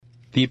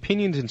The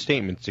opinions and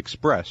statements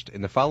expressed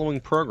in the following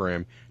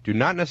program do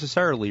not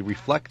necessarily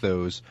reflect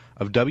those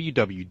of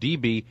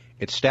WWDB,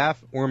 its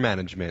staff, or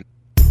management.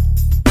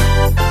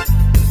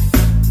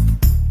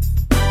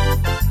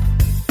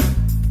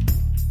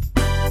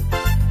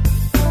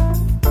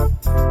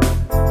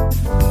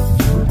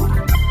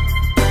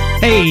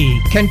 Hey,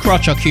 Ken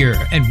Krawchuk here,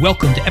 and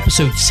welcome to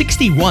episode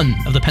 61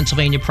 of the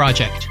Pennsylvania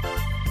Project.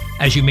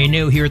 As you may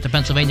know, here at the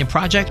Pennsylvania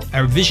Project,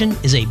 our vision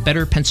is a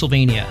better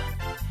Pennsylvania.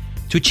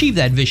 To achieve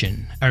that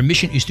vision, our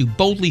mission is to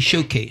boldly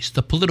showcase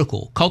the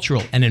political,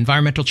 cultural, and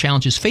environmental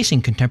challenges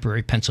facing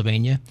contemporary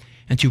Pennsylvania,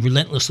 and to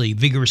relentlessly,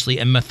 vigorously,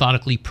 and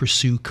methodically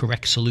pursue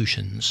correct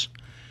solutions.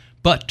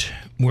 But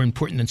more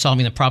important than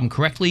solving the problem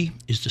correctly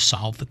is to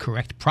solve the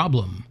correct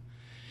problem.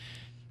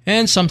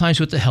 And sometimes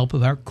with the help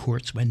of our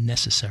courts when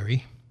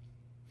necessary.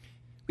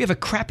 We have a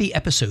crappy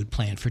episode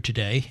planned for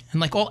today, and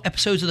like all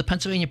episodes of the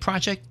Pennsylvania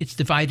Project, it's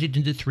divided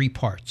into 3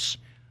 parts.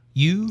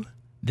 You,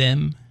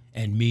 them,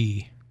 and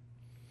me.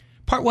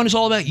 Part 1 is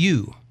all about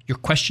you, your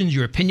questions,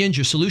 your opinions,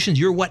 your solutions,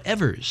 your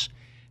whatevers.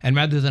 And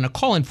rather than a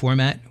call-in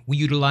format, we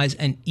utilize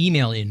an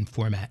email-in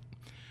format.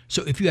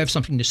 So if you have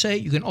something to say,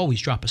 you can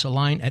always drop us a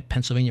line at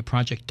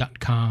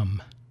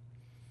PennsylvaniaProject.com.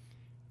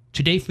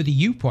 Today for the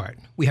you part,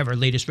 we have our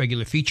latest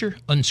regular feature,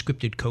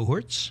 Unscripted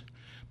Cohorts,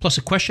 plus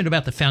a question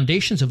about the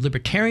foundations of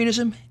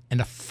libertarianism and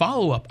a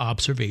follow-up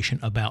observation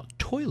about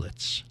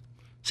toilets.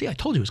 See, I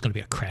told you it was going to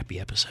be a crappy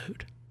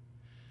episode.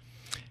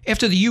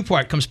 After the you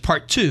part comes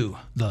part 2,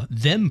 the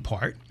them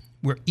part,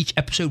 where each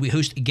episode we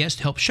host a guest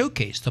to help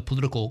showcase the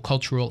political,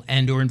 cultural,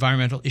 and or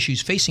environmental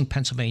issues facing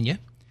Pennsylvania.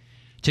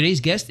 Today's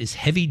guest is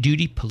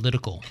heavy-duty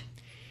political.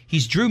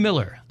 He's Drew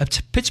Miller, a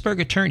Pittsburgh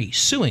attorney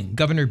suing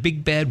Governor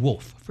Big Bad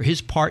Wolf for his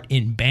part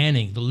in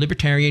banning the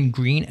Libertarian,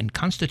 Green, and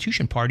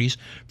Constitution parties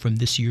from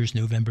this year's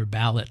November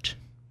ballot.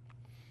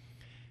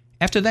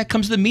 After that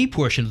comes the me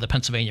portion of the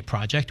Pennsylvania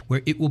Project,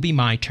 where it will be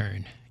my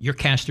turn, your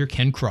caster,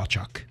 Ken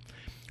Krawchuk.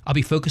 I'll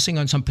be focusing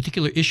on some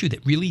particular issue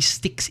that really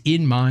sticks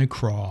in my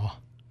craw.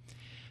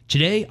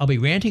 Today, I'll be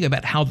ranting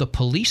about how the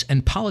police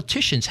and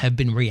politicians have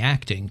been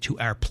reacting to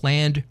our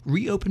planned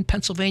Reopen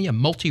Pennsylvania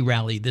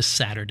multi-rally this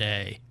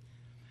Saturday.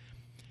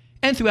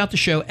 And throughout the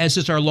show, as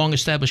is our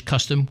long-established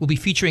custom, we'll be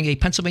featuring a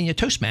Pennsylvania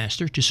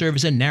Toastmaster to serve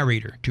as a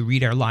narrator to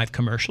read our live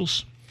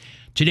commercials.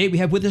 Today we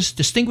have with us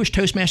distinguished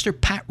Toastmaster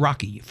Pat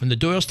Rocky from the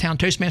Doylestown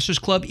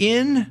Toastmasters Club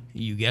in,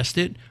 you guessed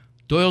it,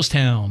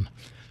 Doylestown.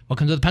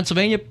 Welcome to the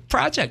Pennsylvania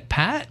Project,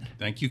 Pat.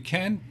 Thank you,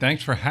 Ken.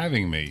 Thanks for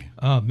having me.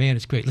 Oh, man,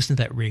 it's great. Listen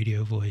to that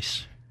radio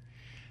voice.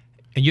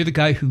 And you're the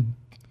guy who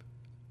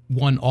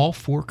won all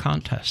 4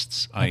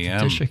 contests at the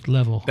district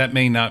level. That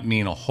may not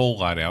mean a whole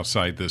lot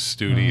outside this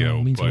studio.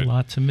 It means a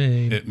lot to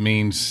me. It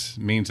means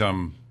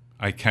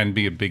I can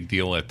be a big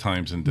deal at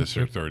times in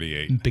District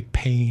 38. Big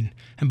pain.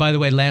 And by the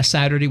way, last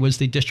Saturday was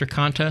the district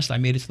contest. I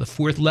made it to the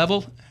 4th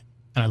level,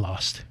 and I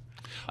lost.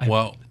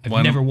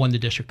 I've never won the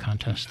district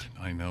contest.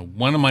 I know.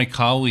 One of my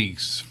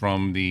colleagues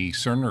from the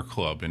Cerner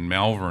Club in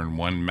Malvern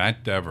won,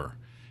 Matt Dever,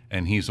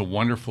 and he's a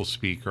wonderful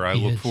speaker. I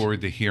look forward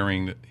to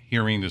hearing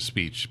the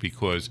speech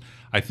because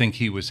I think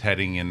he was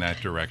heading in that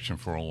direction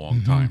for a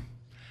long time.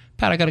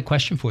 Pat, I got a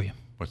question for you.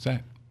 What's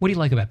that? What do you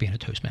like about being a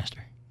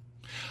Toastmaster?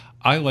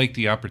 I like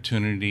the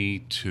opportunity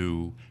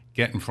to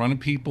get in front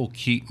of people,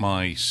 keep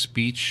my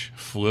speech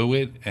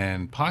fluid,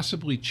 and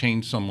possibly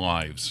change some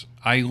lives.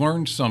 I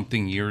learned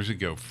something years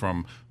ago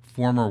from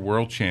former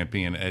world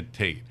champion Ed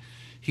Tate.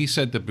 He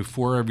said that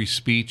before every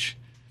speech,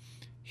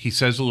 he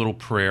says a little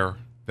prayer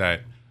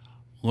that,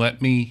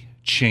 let me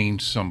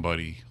change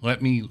somebody.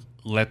 Let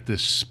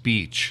this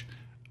speech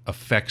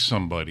affect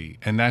somebody.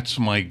 And that's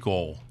my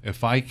goal.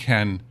 If I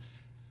can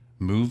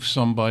move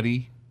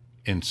somebody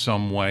in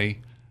some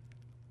way,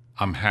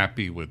 I'm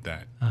happy with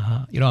that.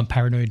 You know, I'm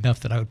paranoid enough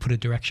that I would put a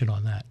direction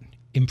on that.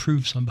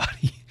 Improve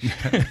somebody.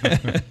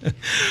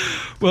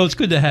 Well, it's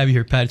good to have you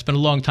here, Pat. It's been a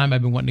long time.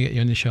 I've been wanting to get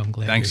you on the show. I'm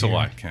glad Thanks you're a here.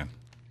 lot, Ken.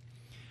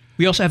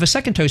 We also have a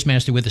second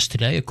Toastmaster with us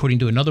today, according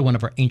to another one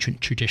of our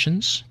ancient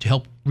traditions, to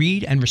help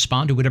read and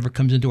respond to whatever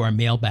comes into our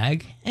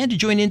mailbag and to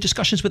join in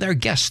discussions with our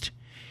guest.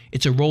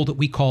 It's a role that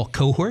we call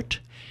cohort.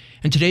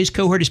 And today's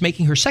cohort is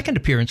making her second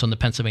appearance on the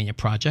Pennsylvania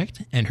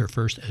Project and her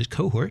first as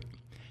cohort.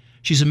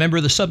 She's a member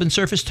of the Sub and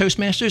Surface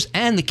Toastmasters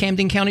and the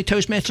Camden County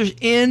Toastmasters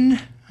in,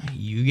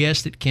 you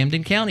guessed it,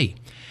 Camden County,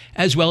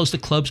 as well as the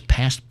club's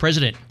past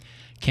president.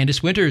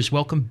 Candace Winters,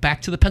 welcome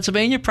back to the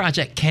Pennsylvania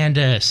Project,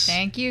 Candace.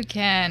 Thank you,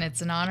 Ken.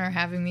 It's an honor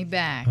having me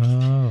back.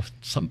 Oh,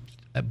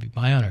 that'd be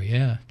my honor,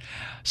 yeah.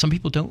 Some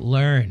people don't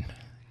learn.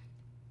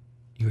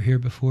 You were here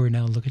before,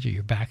 now look at you,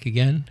 you're back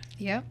again.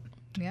 Yep.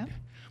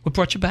 What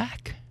brought you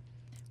back?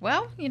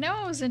 Well,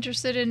 I was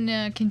interested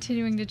in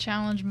continuing to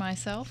challenge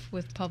myself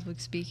with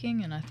public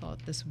speaking, and I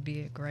thought this would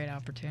be a great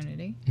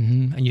opportunity.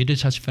 Mm-hmm. And you did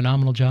such a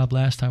phenomenal job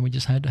last time. We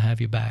just had to have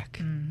you back.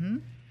 Mm-hmm.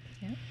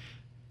 Yep.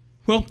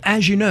 Well,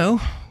 as you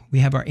know, we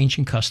have our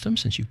ancient custom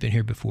since you've been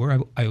here before.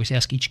 I always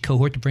ask each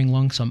cohort to bring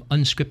along some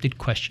unscripted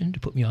question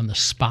to put me on the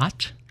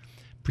spot.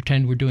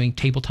 Pretend we're doing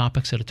table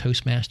topics at a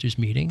Toastmasters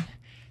meeting.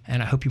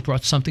 And I hope you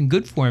brought something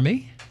good for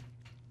me.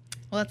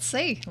 Let's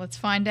see. Let's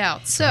find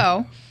out.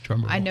 So,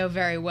 Drum roll. I know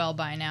very well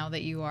by now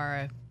that you are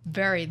a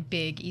very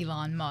big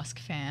Elon Musk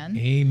fan.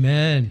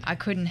 Amen. I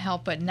couldn't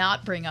help but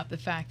not bring up the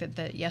fact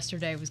that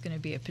yesterday was going to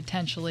be a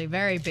potentially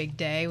very big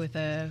day with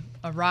a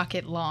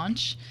rocket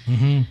launch.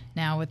 Mm-hmm.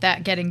 Now, with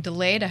that getting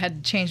delayed, I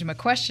had to change my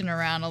question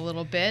around a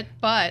little bit.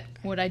 But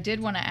what I did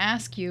want to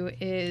ask you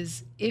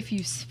is if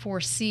you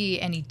foresee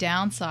any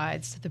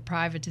downsides to the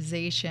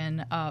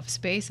privatization of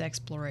space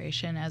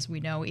exploration. As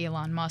we know,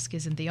 Elon Musk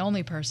isn't the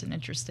only person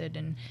interested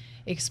in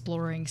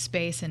exploring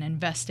space and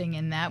investing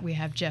in that. We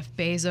have Jeff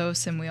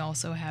Bezos and we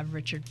also have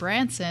Richard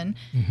Branson.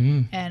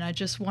 Mm-hmm. And I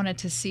just wanted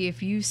to see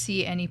if you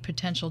see any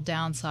potential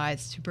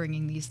downsides to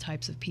bringing these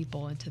types of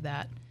people into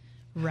that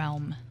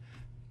realm.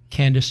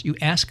 Candace, you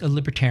ask a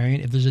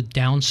libertarian if there's a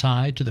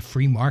downside to the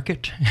free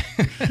market.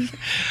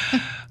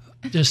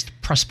 Just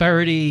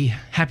prosperity,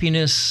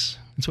 happiness,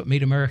 that's what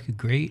made America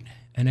great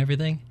and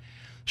everything.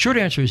 Short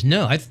answer is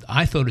no.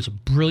 I thought it was a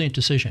brilliant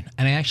decision.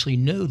 And I actually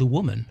know the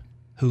woman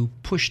who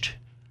pushed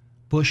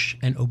Bush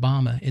and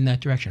Obama in that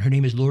direction. Her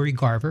name is Lori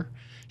Garver.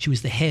 She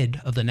was the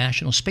head of the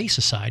National Space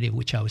Society, of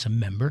which I was a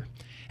member.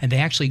 And they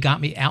actually got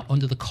me out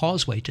under the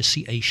causeway to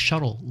see a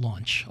shuttle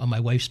launch on my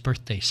wife's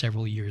birthday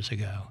several years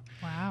ago.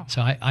 Wow.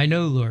 So I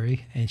know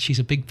Lori, and she's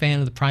a big fan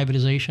of the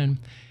privatization,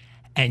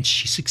 and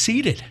she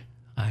succeeded.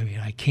 I mean,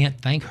 I can't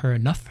thank her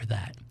enough for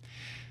that.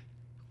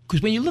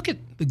 Because when you look at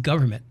the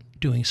government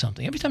doing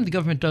something, every time the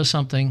government does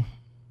something,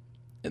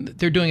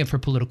 they're doing it for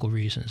political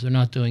reasons. They're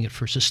not doing it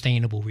for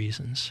sustainable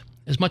reasons.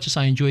 As much as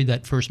I enjoyed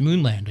that first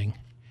moon landing,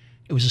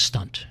 it was a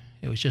stunt.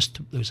 It was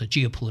a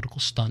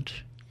geopolitical stunt.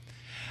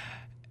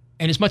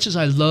 And as much as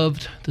I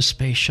loved the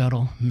space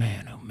shuttle,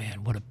 man, oh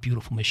man, what a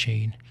beautiful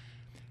machine.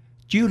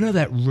 Do you know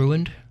that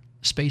ruined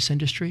the space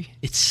industry?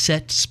 It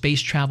set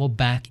space travel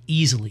back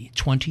easily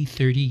 20,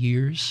 30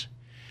 years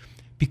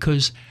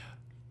because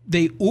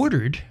they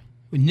ordered,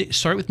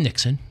 start with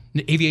Nixon.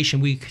 Aviation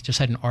Week just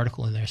had an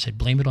article in there that said,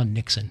 blame it on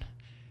Nixon,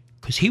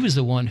 because he was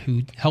the one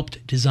who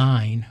helped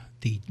design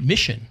the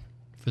mission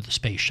for the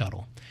space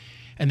shuttle.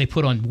 And they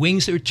put on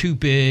wings that were too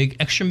big,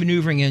 extra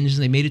maneuvering engines,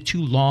 they made it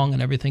too long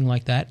and everything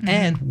like that. Mm-hmm.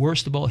 And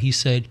worst of all, he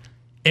said,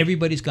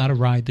 everybody's got to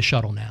ride the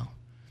shuttle now.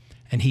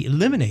 And he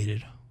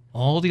eliminated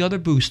all the other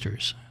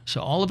boosters.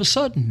 So all of a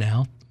sudden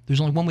now, there's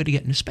only one way to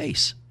get into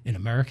space, in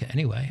America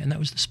anyway, and that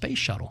was the space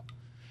shuttle.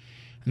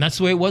 And that's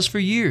the way it was for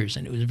years,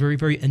 and it was very,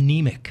 very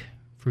anemic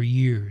for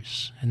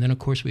years. And then, of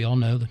course, we all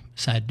know the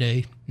sad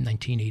day,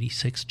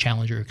 1986,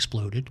 Challenger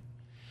exploded.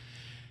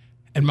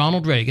 And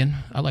Ronald Reagan,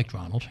 I liked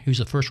Ronald. He was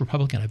the first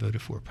Republican I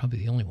voted for, probably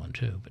the only one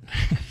too.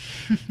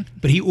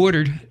 But he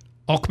ordered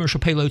all commercial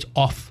payloads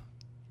off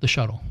the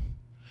shuttle.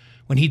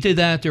 When he did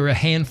that, there were a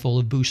handful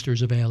of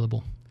boosters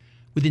available.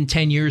 Within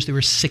 10 years, there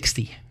were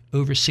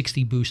over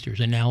 60 boosters.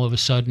 And now all of a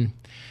sudden,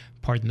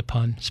 pardon the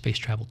pun, space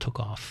travel took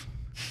off.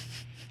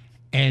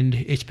 And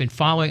it's been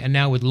following, and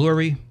now with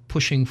Lori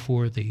pushing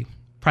for the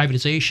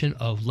privatization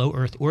of low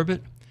Earth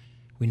orbit,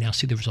 we now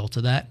see the results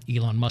of that.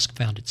 Elon Musk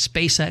founded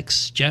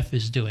SpaceX. Jeff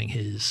is doing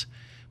his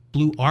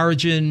Blue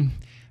Origin.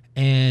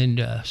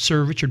 And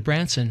Sir Richard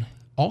Branson,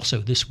 also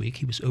this week,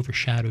 he was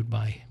overshadowed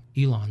by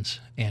Elon's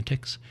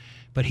antics.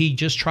 But he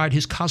just tried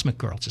his Cosmic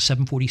Girl. It's a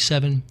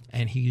 747,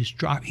 and he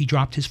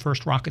dropped his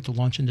first rocket to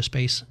launch into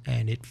space,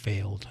 and it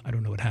failed. I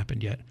don't know what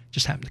happened yet. It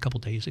just happened a couple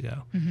days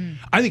ago. Mm-hmm.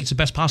 I think it's the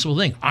best possible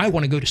thing. I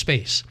want to go to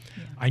space.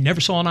 Yeah. I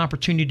never saw an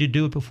opportunity to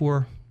do it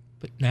before,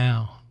 but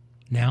now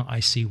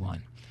I see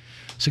one.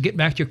 So getting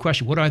back to your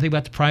question, what do I think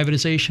about the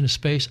privatization of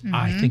space? Mm-hmm.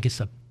 I think it's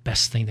the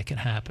best thing that can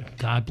happen.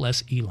 God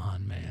bless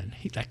Elon, man.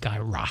 That guy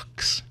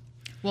rocks.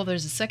 Well,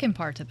 there's a second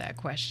part to that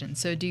question.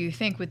 So do you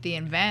think with the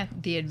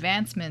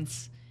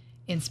advancements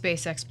in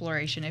space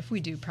exploration, if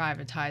we do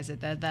privatize it,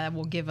 that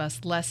will give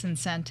us less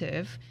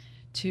incentive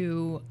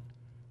to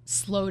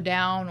slow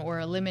down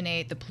or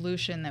eliminate the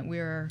pollution that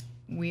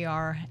we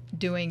are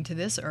doing to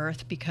this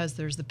Earth, because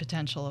there's the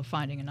potential of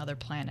finding another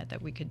planet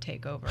that we could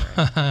take over?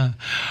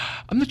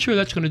 I'm not sure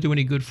that's going to do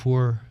any good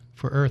for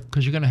Earth,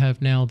 because you're going to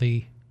have now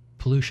the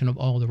pollution of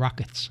all the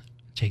rockets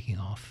taking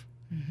off.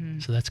 Mm-hmm.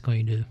 So that's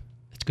going to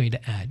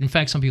add. In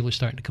fact, some people are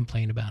starting to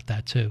complain about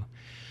that too.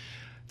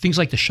 Things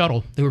like the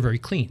shuttle, they were very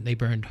clean. They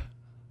burned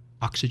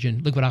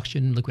liquid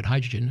oxygen, liquid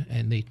hydrogen,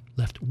 and they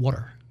left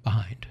water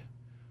behind.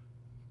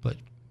 But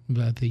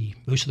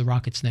most of the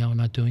rockets now are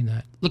not doing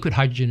that. Liquid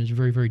hydrogen is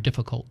very, very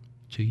difficult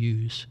to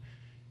use.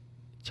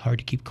 It's hard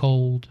to keep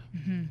cold.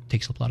 Mm-hmm.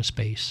 Takes up a lot of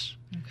space.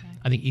 Okay.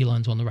 I think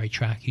Elon's on the right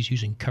track. He's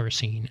using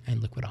kerosene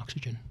and liquid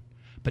oxygen.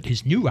 But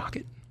his new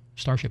rocket,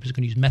 Starship, is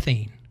going to use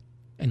methane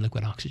and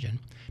liquid oxygen.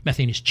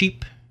 Methane is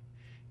cheap.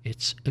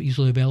 It's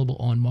easily available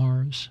on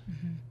Mars.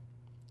 Mm-hmm.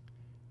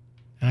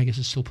 And I guess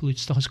it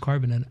still has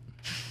carbon in it.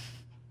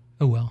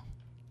 Oh, well.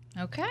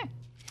 Okay.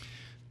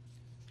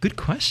 Good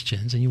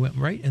questions, and you went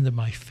right into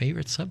my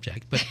favorite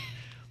subject. But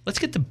let's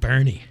get to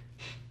Bernie.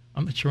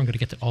 I'm not sure I'm going to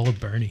get to all of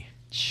Bernie.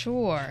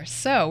 Sure.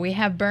 So we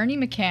have Bernie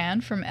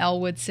McCann from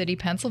Elwood City,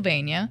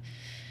 Pennsylvania,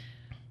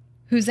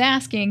 who's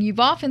asking, you've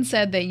often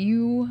said that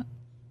you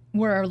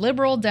were a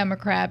liberal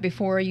Democrat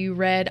before you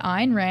read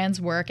Ayn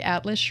Rand's work,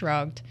 Atlas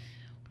Shrugged,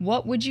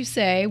 what would you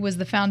say was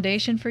the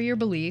foundation for your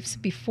beliefs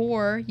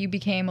before you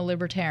became a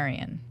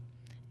libertarian?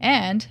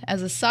 And,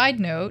 as a side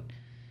note,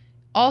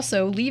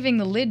 also, leaving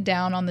the lid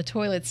down on the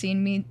toilet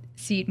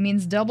seat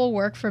means double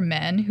work for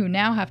men who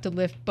now have to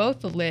lift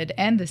both the lid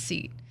and the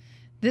seat.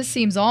 This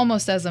seems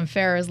almost as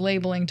unfair as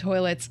labeling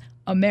toilets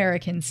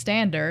American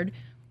standard,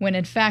 when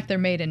in fact they're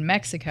made in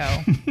Mexico.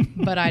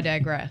 But I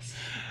digress.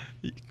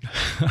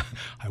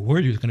 I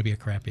warned you it was going to be a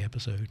crappy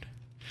episode.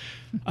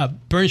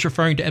 Bernie's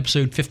referring to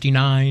episode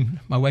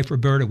 59. My wife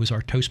Roberta was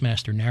our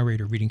Toastmaster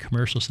narrator reading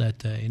commercials that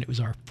day, and it was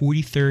our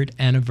 43rd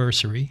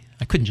anniversary.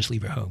 I couldn't just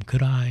leave her home,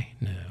 could I?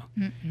 No.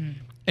 Mm-mm.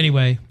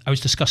 Anyway, I was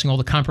discussing all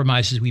the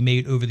compromises we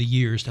made over the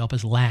years to help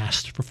us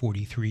last for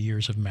 43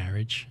 years of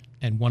marriage,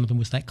 and one of them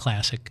was that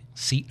classic,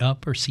 seat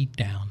up or seat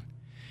down.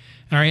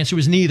 And our answer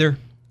was neither.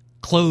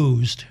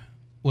 Closed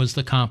was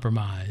the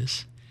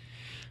compromise.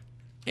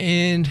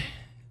 And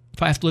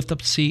if I have to lift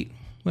up the seat,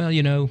 well,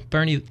 you know,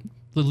 Bernie,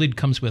 the lid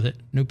comes with it.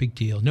 No big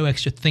deal. No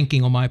extra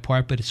thinking on my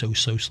part, but it's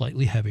so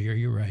slightly heavier.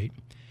 You're right.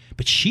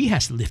 But she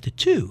has to lift it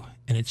too,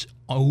 and it's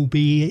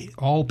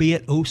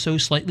albeit so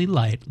slightly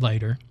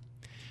lighter.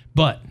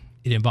 But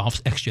it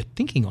involves extra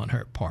thinking on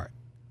her part.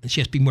 And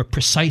she has to be more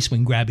precise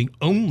when grabbing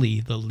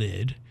only the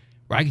lid,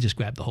 where I can just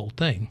grab the whole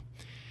thing.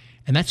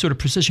 And that sort of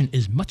precision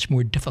is much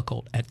more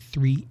difficult at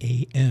 3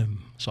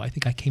 a.m. So I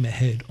think I came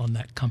ahead on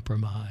that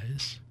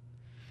compromise.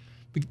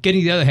 But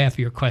getting to the other half of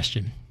your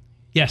question,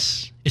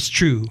 yes, it's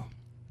true.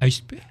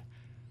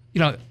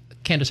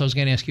 Candace, I was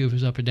going to ask you if it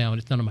was up or down.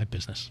 It's none of my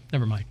business.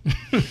 Never mind.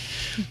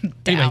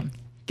 Down.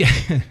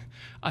 Anyway,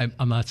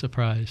 I'm not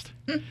surprised.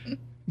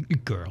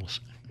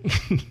 Girls.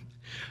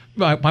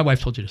 My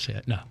wife told you to say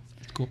it. No.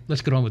 Cool.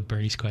 Let's get on with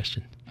Bernie's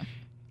question.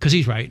 Because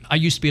he's right. I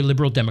used to be a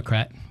liberal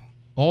Democrat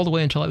all the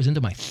way until I was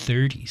into my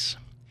 30s.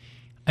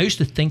 I used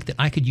to think that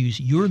I could use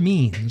your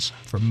means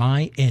for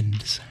my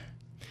ends.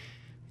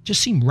 It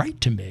just seemed right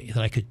to me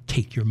that I could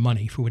take your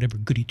money for whatever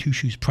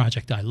goody-two-shoes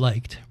project I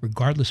liked,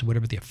 regardless of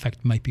whatever the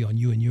effect might be on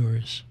you and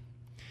yours.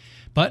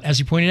 But as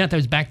you pointed out, that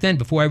was back then,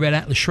 before I read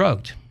Atlas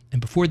Shrugged.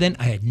 And before then,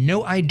 I had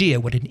no idea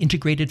what an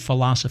integrated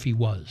philosophy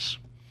was.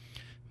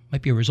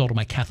 Might be a result of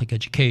my Catholic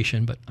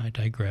education, but I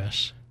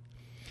digress.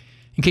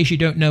 In case you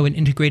don't know, an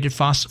integrated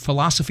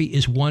philosophy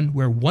is one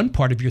where one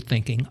part of your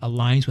thinking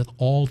aligns with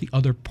all the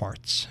other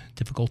parts,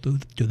 difficult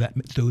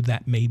though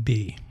that may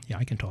be. Yeah,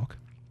 I can talk.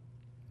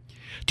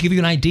 To give you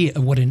an idea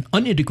of what an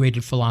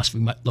unintegrated philosophy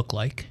might look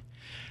like,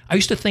 I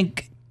used to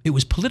think it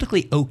was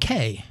politically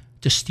okay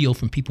to steal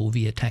from people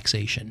via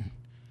taxation,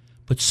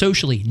 but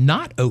socially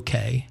not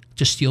okay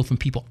to steal from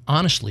people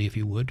honestly, if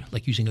you would,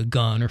 like using a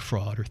gun or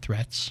fraud or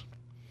threats.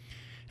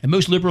 And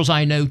most liberals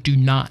I know do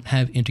not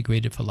have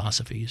integrated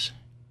philosophies.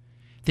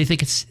 They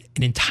think it's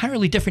an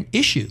entirely different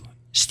issue,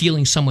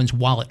 stealing someone's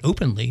wallet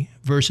openly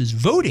versus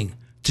voting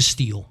to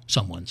steal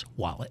someone's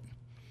wallet.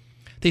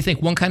 They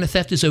think one kind of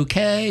theft is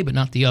okay, but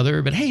not the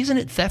other. But hey, isn't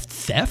it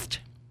theft?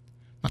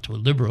 Not to a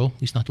liberal,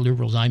 at least not the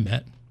liberals I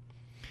met.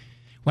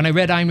 When I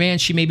read Ayn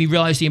Rand, she made me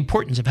realize the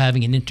importance of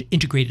having an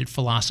integrated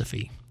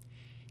philosophy.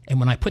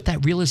 And when I put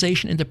that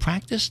realization into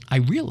practice, I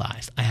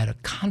realized I had a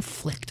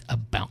conflict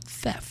about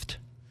theft.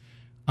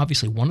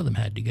 Obviously, one of them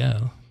had to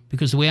go,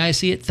 because the way I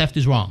see it, theft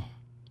is wrong.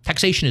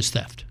 Taxation is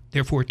theft.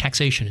 Therefore,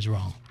 taxation is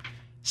wrong.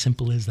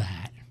 Simple as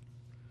that.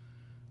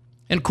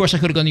 And of course, I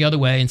could have gone the other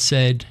way and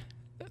said,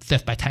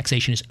 theft by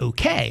taxation is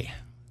okay.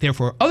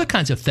 Therefore, other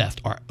kinds of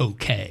theft are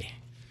okay.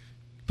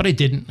 But I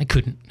didn't. I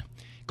couldn't,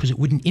 because it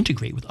wouldn't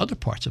integrate with other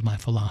parts of my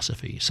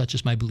philosophy, such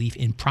as my belief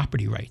in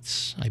property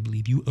rights. I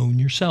believe you own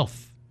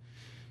yourself.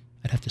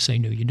 I'd have to say,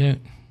 no, you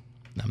don't.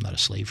 I'm not a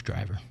slave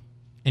driver.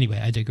 Anyway,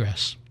 I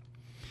digress.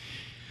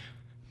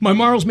 My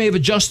morals may have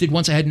adjusted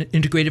once I had an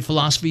integrated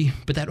philosophy,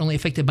 but that only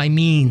affected my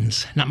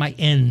means, not my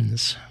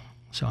ends.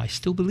 So I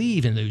still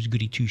believe in those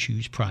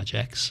goody-two-shoes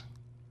projects.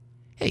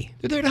 Hey,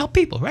 they're there to help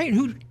people, right?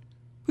 Who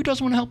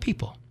doesn't want to help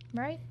people?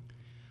 Right.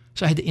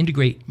 So I had to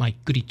integrate my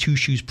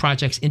goody-two-shoes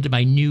projects into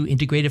my new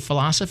integrated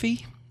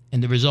philosophy,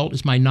 and the result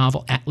is my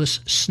novel Atlas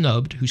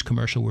Snubbed, whose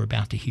commercial we're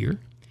about to hear.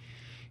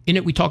 In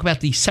it, we talk about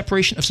the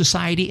separation of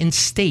society and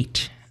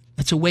state.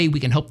 That's a way we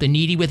can help the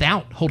needy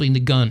without holding the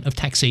gun of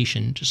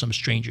taxation to some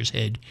stranger's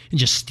head and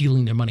just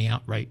stealing their money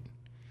outright.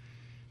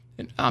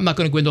 And I'm not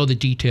going to go into all the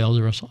details,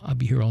 or else I'll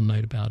be here all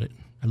night about it.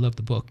 I love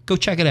the book. Go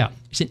check it out.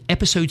 It's in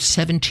episode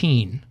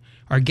 17.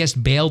 Our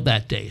guest bailed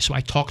that day, so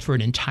I talked for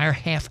an entire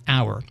half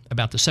hour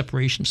about the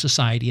separation of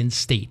society and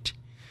state.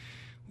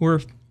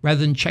 Or rather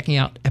than checking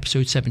out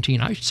episode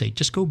 17, I should say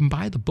just go and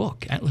buy the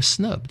book, Atlas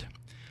Snubbed.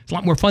 It's a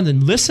lot more fun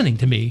than listening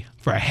to me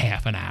for a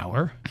half an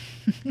hour.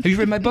 Have you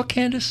read my book,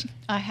 Candace?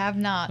 I have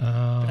not,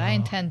 but I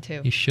intend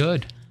to. You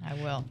should. I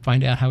will.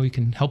 Find out how we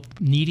can help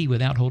needy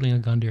without holding a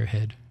gun to your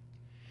head.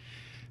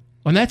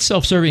 On that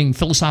self-serving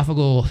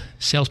philosophical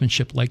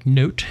salesmanship-like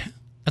note,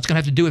 that's going to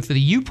have to do it for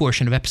the you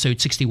portion of episode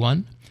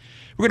 61.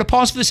 We're going to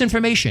pause for this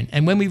information,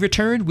 and when we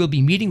return, we'll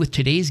be meeting with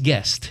today's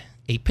guest,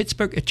 a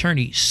Pittsburgh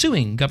attorney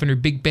suing Governor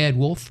Big Bad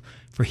Wolf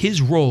for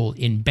his role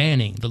in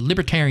banning the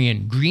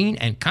Libertarian, Green,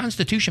 and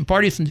Constitution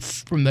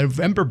parties from the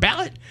November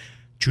ballot,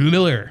 Drew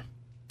Miller.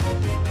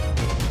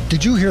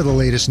 Did you hear the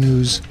latest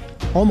news?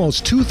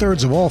 Almost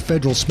 2/3 of all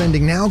federal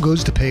spending now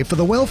goes to pay for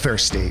the welfare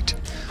state.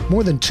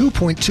 More than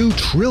 $2.2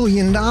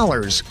 trillion,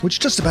 which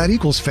just about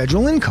equals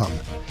federal income.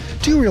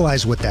 Do you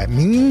realize what that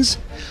means?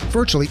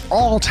 Virtually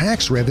all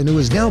tax revenue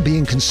is now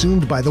being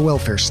consumed by the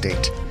welfare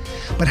state.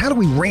 But how do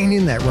we rein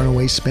in that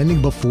runaway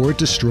spending before it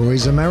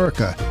destroys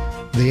America?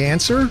 The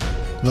answer?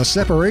 The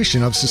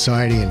separation of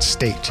society and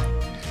state.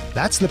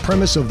 That's the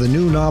premise of the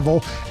new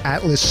novel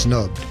Atlas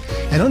Snubbed,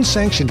 an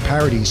unsanctioned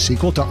parody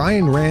sequel to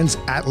Ayn Rand's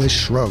Atlas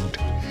Shrugged.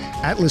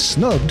 Atlas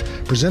Snubbed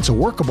presents a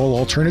workable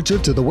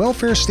alternative to the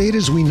welfare state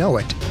as we know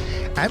it.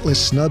 Atlas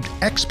Snubbed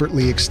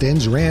expertly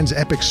extends Rand's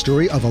epic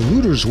story of a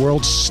looter's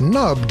world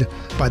snubbed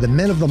by the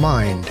men of the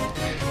mind,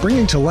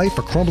 bringing to life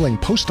a crumbling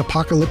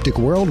post-apocalyptic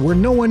world where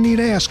no one need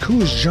ask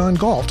who is John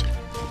Galt,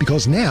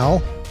 because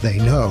now they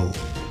know.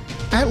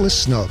 Atlas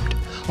Snubbed,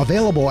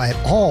 available at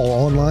all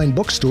online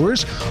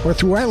bookstores or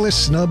through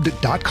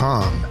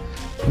atlassnubbed.com.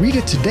 Read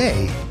it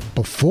today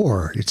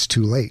before it's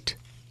too late.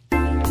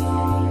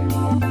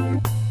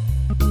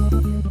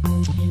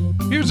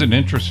 Here's an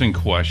interesting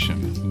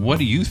question. What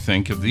do you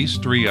think of these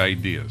three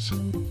ideas?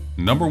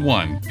 Number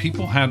one,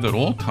 people have at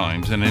all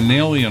times an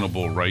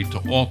inalienable right to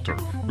alter,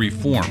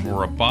 reform,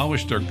 or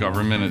abolish their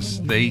government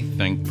as they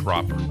think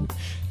proper.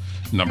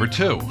 Number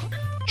two,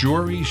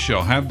 juries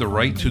shall have the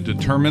right to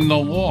determine the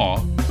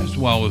law as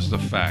well as the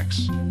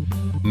facts.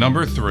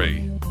 Number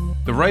three,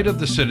 the right of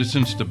the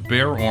citizens to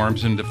bear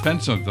arms in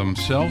defense of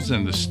themselves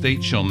and the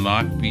state shall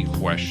not be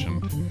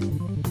questioned.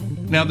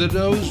 Now, do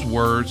those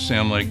words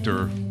sound like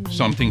they're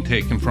something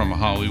taken from a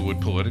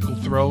Hollywood political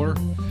thriller?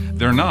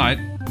 They're not.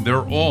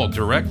 They're all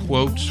direct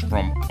quotes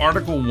from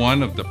Article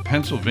 1 of the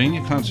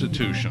Pennsylvania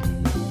Constitution.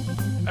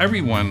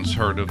 Everyone's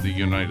heard of the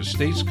United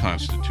States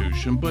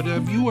Constitution, but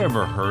have you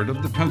ever heard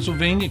of the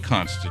Pennsylvania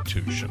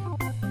Constitution?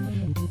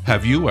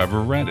 Have you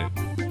ever read it?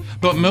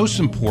 But most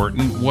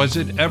important, was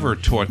it ever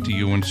taught to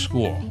you in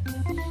school?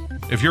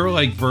 If you're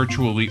like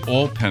virtually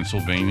all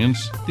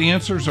Pennsylvanians, the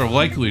answers are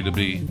likely to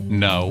be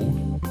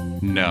no,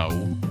 no,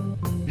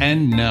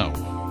 and no.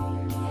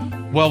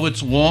 Well,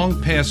 it's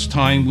long past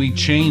time we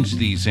change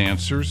these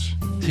answers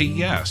to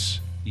yes,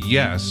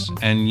 yes,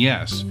 and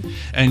yes.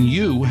 And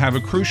you have a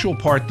crucial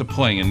part to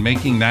play in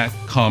making that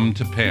come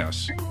to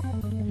pass.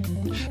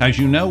 As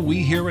you know,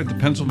 we here at the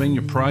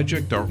Pennsylvania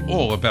Project are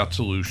all about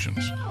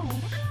solutions.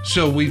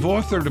 So we've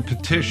authored a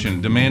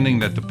petition demanding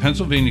that the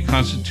Pennsylvania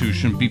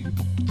Constitution be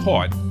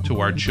taught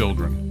to our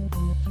children.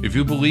 If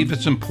you believe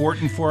it's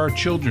important for our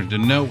children to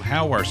know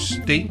how our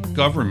state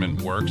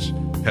government works,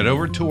 head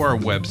over to our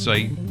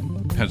website,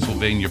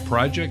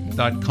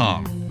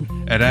 PennsylvaniaProject.com,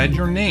 and add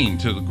your name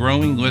to the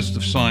growing list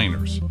of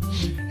signers.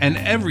 And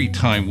every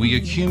time we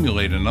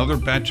accumulate another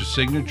batch of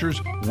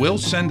signatures, we'll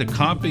send a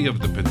copy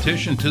of the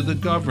petition to the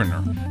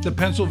governor, the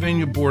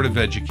Pennsylvania Board of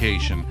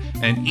Education,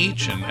 and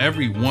each and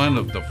every one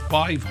of the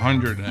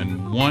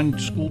 501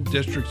 school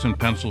districts in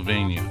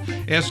Pennsylvania,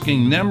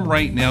 asking them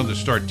right now to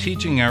start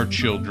teaching our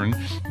children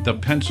the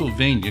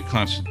Pennsylvania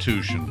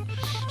Constitution.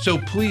 So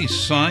please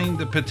sign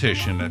the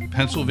petition at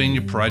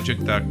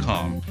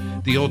PennsylvaniaProject.com.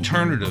 The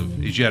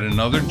alternative is yet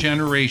another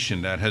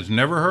generation that has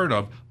never heard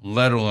of,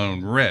 let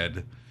alone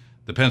read,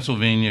 the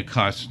Pennsylvania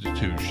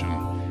Constitution,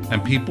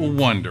 and people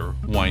wonder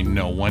why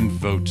no one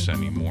votes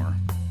anymore.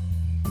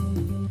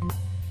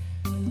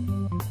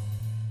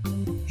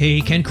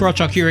 Hey, Ken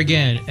Krawchuk here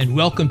again, and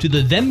welcome to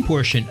the Them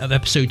portion of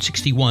episode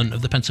 61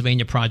 of the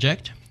Pennsylvania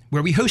Project,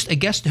 where we host a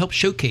guest to help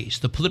showcase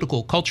the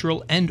political,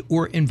 cultural, and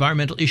or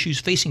environmental issues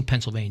facing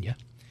Pennsylvania.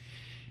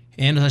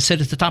 And as I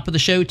said at the top of the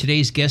show,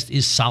 today's guest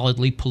is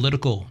solidly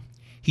political.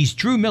 He's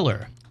Drew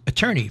Miller,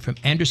 attorney from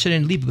Anderson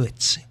and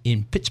Leibovitz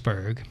in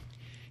Pittsburgh.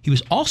 He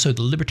was also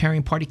the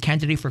Libertarian Party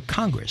candidate for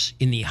Congress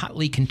in the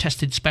hotly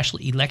contested special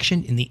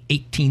election in the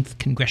 18th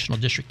Congressional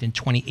District in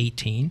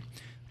 2018.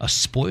 A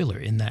spoiler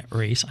in that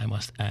race, I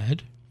must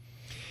add.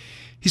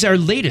 He's our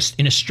latest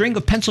in a string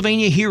of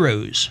Pennsylvania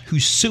heroes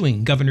who's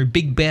suing Governor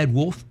Big Bad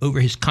Wolf over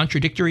his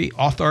contradictory,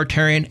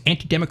 authoritarian,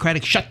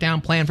 anti-democratic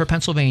shutdown plan for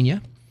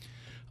Pennsylvania.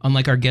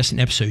 Unlike our guest in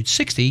episode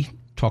 60,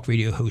 talk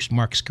radio host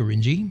Mark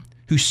Scaringi,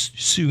 who's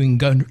suing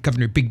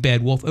Governor Big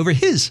Bad Wolf over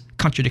his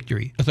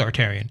contradictory,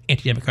 authoritarian,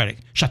 anti-democratic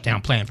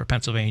shutdown plan for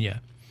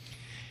Pennsylvania.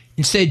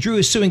 Instead, Drew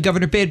is suing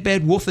Governor Big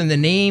Bad Wolf in the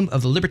name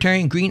of the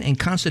Libertarian, Green, and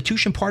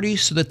Constitution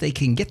parties so that they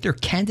can get their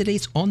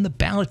candidates on the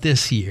ballot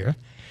this year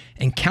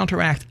and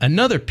counteract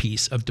another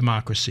piece of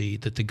democracy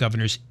that the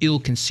governor's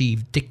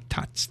ill-conceived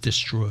diktats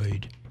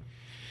destroyed.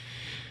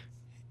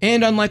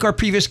 And unlike our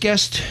previous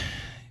guest,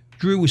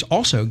 Drew was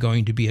also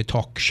going to be a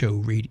talk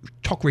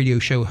radio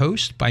show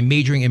host by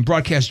majoring in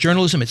broadcast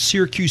journalism at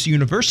Syracuse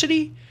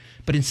University,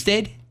 but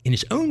instead, in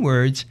his own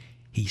words,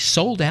 he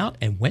sold out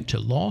and went to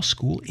law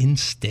school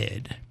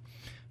instead.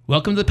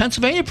 Welcome to the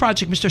Pennsylvania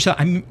Project,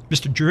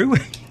 Mr. Drew.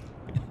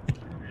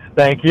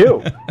 Thank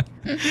you.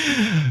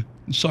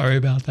 Sorry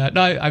about that.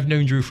 No, I've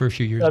known Drew for a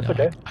few years That's now.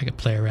 okay. I could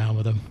play around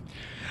with him.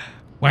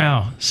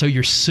 Wow. So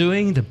you're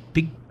suing the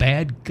big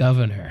bad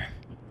governor.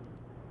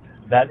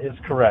 That is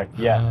correct,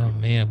 yes. Oh,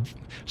 man.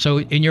 So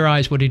in your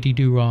eyes, what did he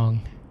do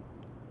wrong?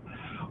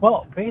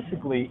 Well,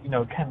 basically,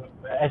 Ken,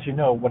 as you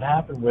know, what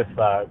happened with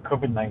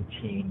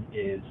COVID-19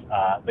 is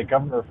the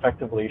governor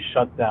effectively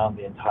shut down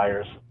the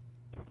entire,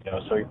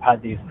 so you've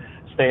had these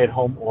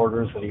stay-at-home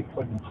orders that he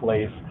put in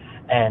place,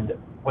 and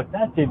what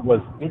that did was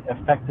it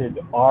affected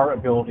our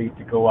ability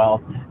to go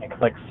out and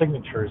collect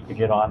signatures to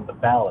get on the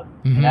ballot.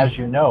 Mm-hmm. And as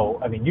you know,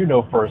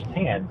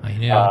 firsthand, I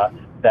know.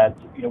 that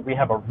we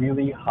have a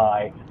really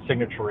high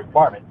signature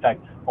requirement. In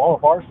fact, all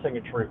of our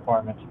signature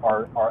requirements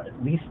are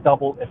at least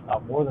double, if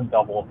not more than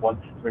double, of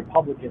what the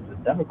Republicans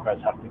and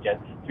Democrats have to get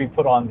to be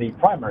put on the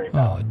primary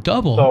ballot. Oh,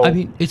 double. So, I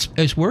mean,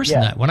 it's worse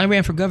than that. When I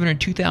ran for governor in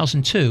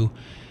 2002,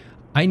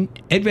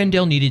 Ed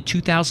Rendell needed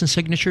 2,000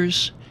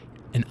 signatures,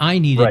 and I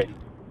needed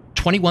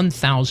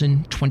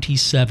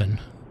 21,027.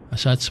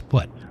 So that's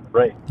what?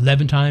 Right.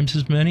 11 times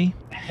as many?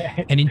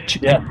 And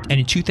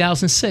in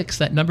 2006,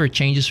 that number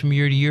changes from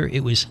year to year.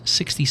 It was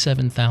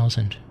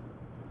 67,000.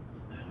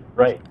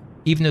 Right.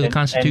 Even though the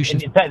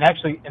Constitution. And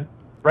thanks to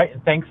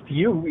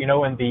you,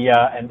 and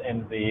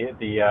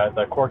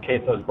the court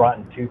case that was brought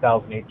in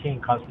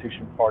 2018,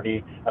 Constitution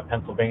Party of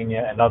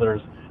Pennsylvania and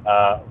others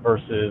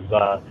versus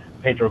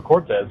Pedro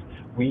Cortez,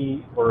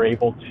 we were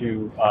able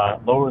to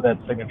lower that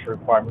signature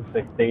requirement.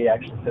 They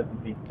actually said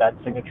that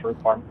signature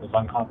requirement was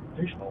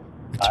unconstitutional,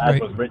 as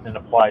was written and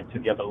applied to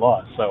the other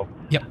laws. So,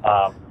 yep.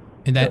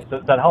 And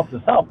that helps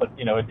us out, but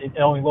it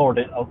only lowered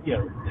it.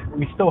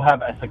 We still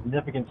have a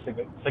significant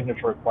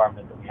signature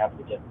requirement that we have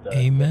to get.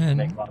 Amen.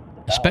 To make on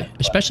the ballot.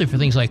 Especially for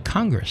things like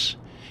Congress.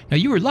 Now,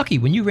 you were lucky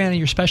when you ran in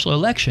your special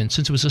election.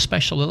 Since it was a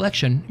special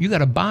election, you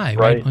got a buy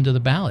right under the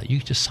ballot. You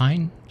just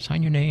sign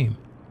your name.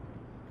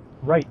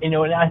 Right. And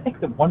I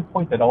think that one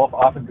point that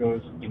often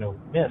goes,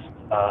 missed,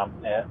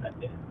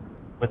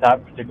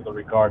 without particular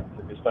regard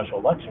to the special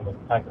election, was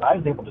the fact that I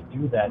was able to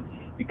do that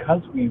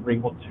because we were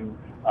able to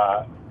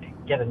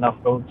get enough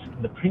votes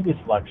in the previous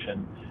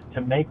election to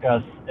make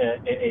us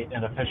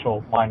an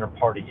official minor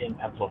party in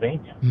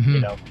Pennsylvania.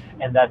 Mm-hmm.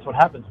 And that's what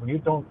happens when you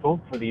don't vote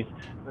for these,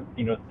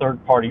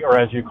 third party, or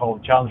as you call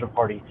them, challenger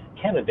party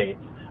candidates.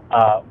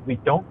 We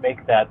don't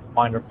make that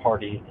minor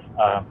party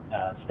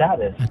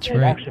status. That's and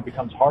right. It actually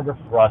becomes harder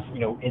for us,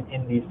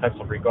 in these types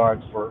of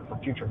regards for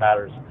future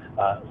matters,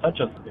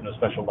 such as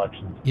special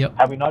elections. Yep.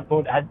 Had we not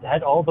voted,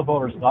 had all the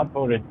voters not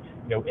voted,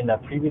 in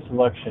that previous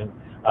election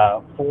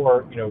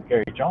for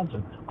Gary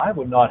Johnson, I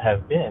would not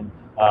have been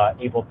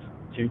able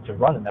to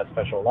run in that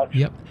special election.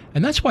 Yep.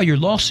 And that's why your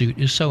lawsuit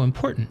is so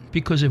important,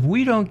 because if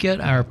we don't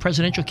get our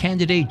presidential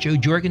candidate, Jo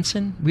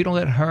Jorgensen, we don't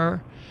get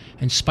her,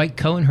 and Spike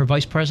Cohen, her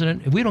vice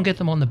president, if we don't get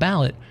them on the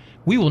ballot,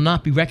 we will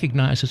not be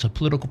recognized as a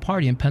political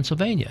party in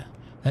Pennsylvania.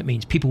 That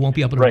means people won't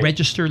be able to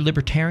register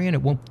Libertarian.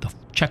 The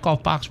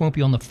checkoff box won't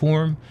be on the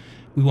form.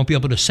 We won't be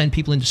able to send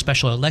people into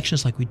special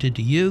elections like we did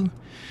to you.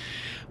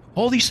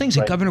 All these things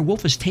that Governor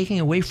Wolf is taking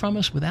away from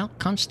us without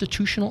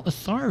constitutional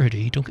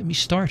authority. Don't get me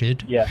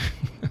started. Yeah.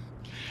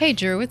 Hey,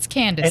 Drew, it's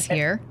Candace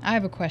here. I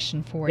have a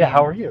question for you. Yeah,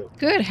 how are you?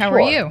 Good. How are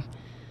you?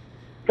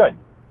 Good.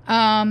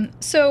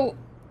 So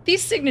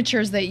these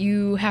signatures that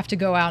you have to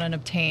go out and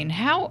obtain,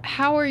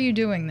 how are you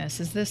doing this?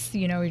 Is this,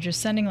 you're just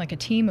sending like a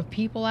team of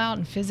people out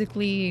and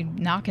physically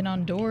knocking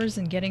on doors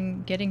and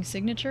getting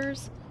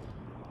signatures?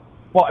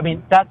 Well, I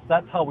mean,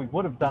 that's how we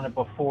would have done it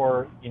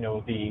before,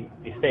 the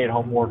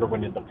stay-at-home order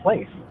went into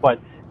place. But,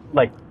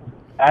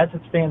 as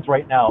it stands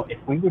right now, if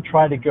we would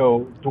try to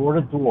go door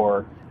to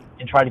door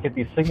and try to get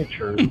these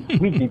signatures,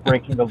 we'd be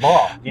breaking the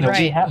law.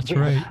 Right. That's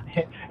right.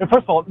 And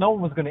first of all, no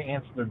one was going to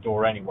answer their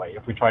door anyway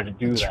if we tried to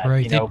do that.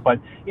 Right. But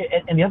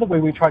and the other way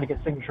we try to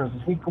get signatures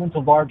is we'd go into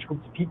large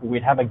groups of people.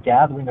 We'd have a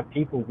gathering of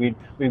people. We'd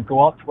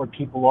go out to where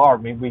people are.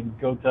 Maybe we'd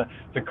go to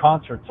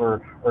concerts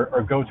or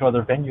go to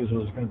other venues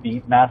where there's going to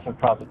be massive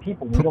crowds of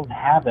people. We don't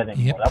have that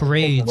anymore. Yeah,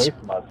 parades. Away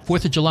from us.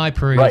 4th of July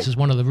parades is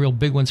one of the real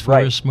big ones for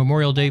us.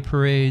 Memorial Day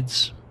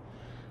parades.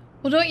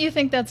 Well, don't you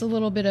think that's a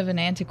little bit of an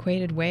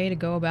antiquated way to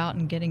go about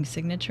and getting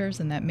signatures,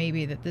 and that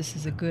maybe that this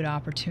is a good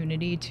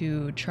opportunity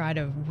to try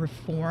to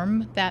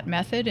reform that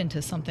method into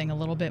something a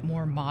little bit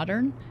more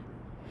modern?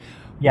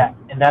 Yeah,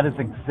 and that is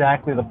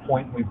exactly the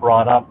point we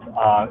brought up.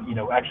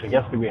 Actually,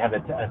 yesterday we had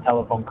a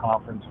telephone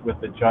conference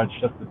with the judge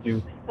just to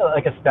do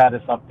like a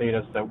status update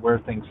as to where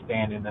things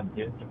stand and then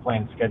to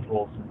plan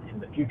schedules in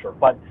the future.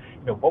 But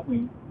what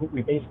we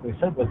basically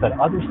said was that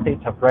other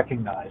states have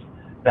recognized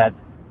that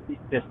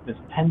this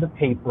pen to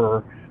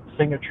paper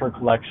signature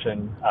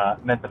collection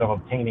method of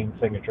obtaining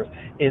signatures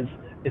is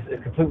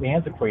completely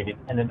antiquated,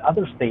 and then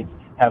other states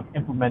have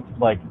implemented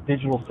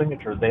digital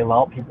signatures. They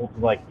allow people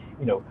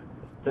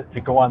to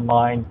to go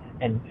online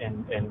and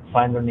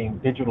sign their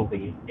name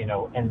digitally,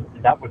 and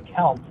that would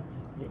count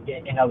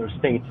in other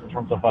states in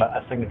terms of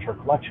a signature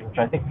collection, which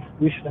I think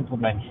we should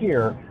implement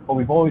here, but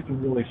we've always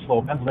been really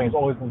slow. Pennsylvania's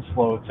always been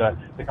slow to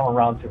come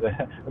around to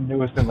the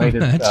newest and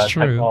latest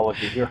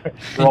technology.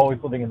 We're always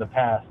living in the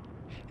past.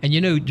 And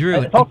Drew...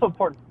 And it's also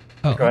important...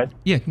 Oh, go ahead.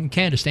 Yeah,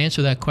 Candace, to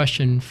answer that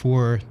question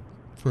for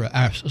for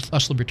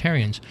us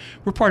libertarians.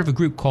 We're part of a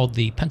group called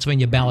the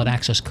Pennsylvania Ballot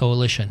Access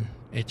Coalition.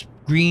 It's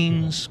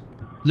Greens,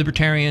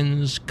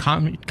 Libertarians,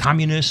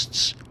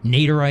 Communists,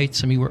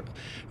 Naderites. I mean,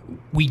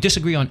 we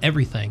disagree on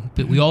everything,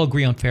 but we all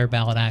agree on fair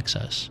ballot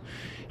access.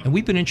 And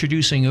we've been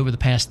introducing over the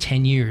past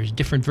 10 years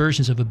different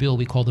versions of a bill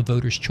we call the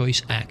Voters'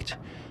 Choice Act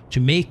to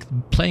make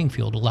the playing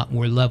field a lot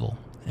more level.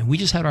 And we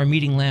just had our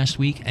meeting last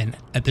week, and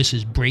this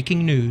is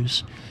breaking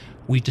news.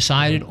 We've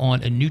decided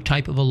on a new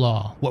type of a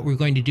law. What we're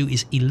going to do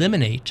is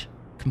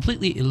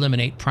completely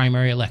eliminate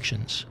primary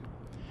elections.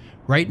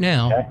 Right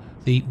now,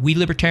 we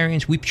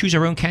libertarians, we choose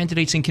our own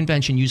candidates in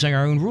convention using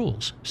our own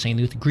rules. Same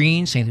thing with the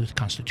Greens, same thing with the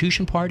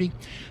Constitution Party.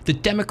 The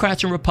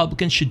Democrats and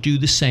Republicans should do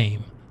the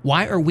same.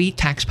 Why are we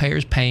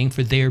taxpayers paying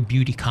for their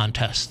beauty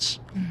contests?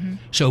 Mm-hmm.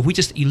 So if we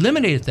just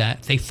eliminated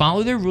that, they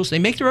follow their rules, they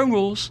make their own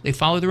rules, they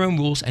follow their own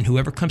rules, and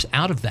whoever comes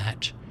out of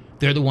that,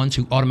 they're the ones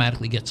who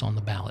automatically gets on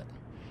the ballot.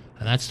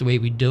 And that's the way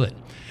we do it.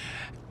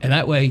 And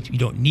that way, you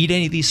don't need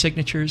any of these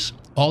signatures.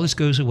 All this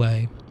goes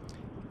away.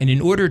 And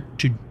in order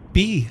to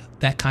be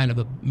that kind of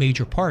a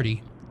major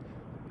party,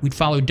 we'd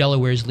follow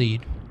Delaware's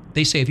lead.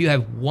 They say if you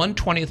have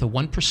 1/20th of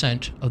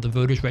 1% of the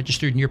voters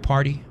registered in your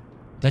party,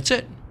 that's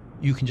it.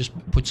 You can just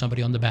put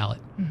somebody on the ballot.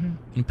 Mm-hmm.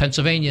 In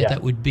Pennsylvania,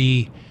 that would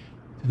be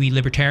we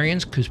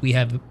libertarians, because we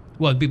have,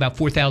 it'd be about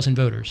 4,000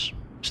 voters.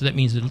 So that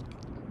means the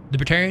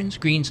Libertarians,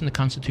 Greens, and the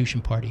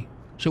Constitution Party.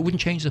 So it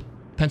wouldn't change the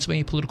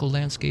Pennsylvania political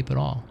landscape at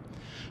all.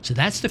 So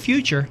that's the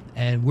future,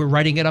 and we're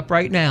writing it up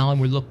right now, and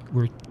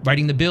we're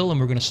writing the bill, and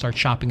we're going to start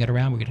shopping it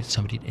around. We're going to get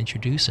somebody to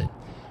introduce it.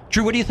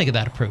 Drew, what do you think of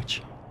that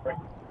approach?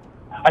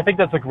 I think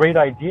that's a great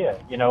idea.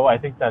 I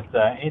think that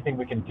anything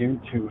we can do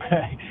to,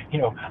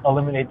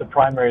 eliminate the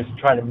primaries and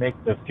try to make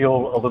the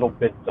field a little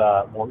bit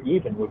more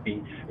even would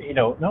be,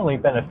 not only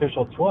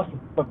beneficial to us,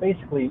 but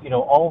basically,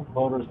 all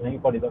voters and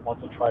anybody that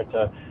wants to try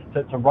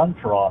to run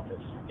for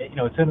office.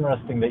 It's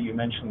interesting that you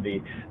mentioned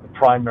the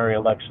primary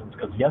elections,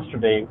 because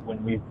yesterday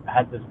when we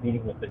had this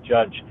meeting with the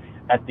judge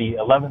at the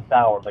 11th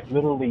hour, like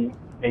literally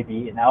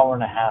maybe an hour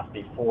and a half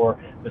before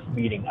this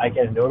meeting, I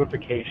get a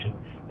notification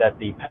that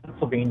the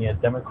Pennsylvania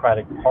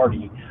Democratic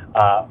Party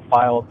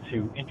filed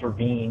to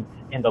intervene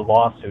in the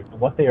lawsuit. And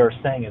what they are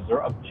saying is they're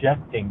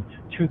objecting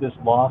to this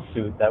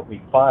lawsuit that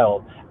we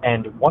filed.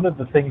 And one of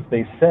the things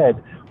they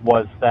said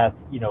was that,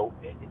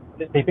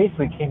 they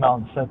basically came out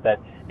and said that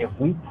if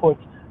we put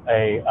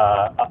a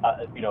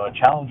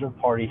challenger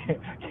party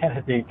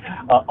candidate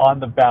on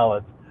the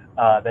ballot,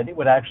 that it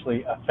would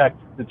actually affect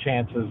the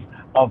chances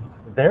of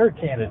their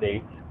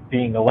candidate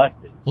being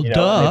elected. Well, And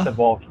duh. they said,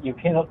 well, you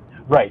can't.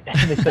 Right.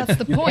 And they said, That's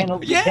the point.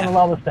 You can't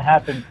allow this to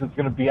happen because it's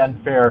going to be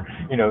unfair,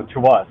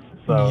 to us.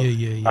 So,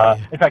 in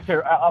fact,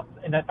 here,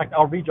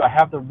 I'll read you. I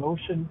have their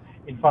motion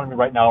in front of me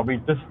right now. I'll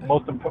read this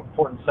most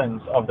important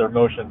sentence of their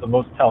motion, the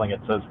most telling. It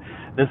says,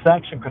 this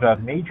action could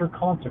have major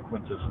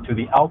consequences to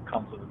the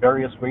outcomes of the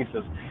various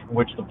races in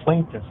which the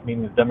plaintiffs,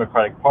 meaning the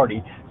Democratic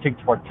Party, seek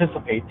to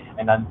participate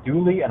and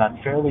unduly and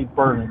unfairly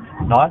burden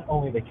not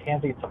only the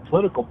candidates of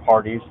political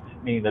parties,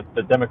 meaning that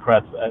the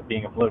Democrats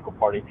being a political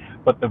party,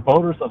 but the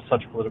voters of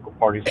such political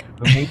parties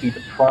who may be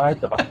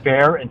deprived of a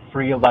fair and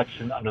free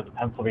election under the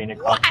Pennsylvania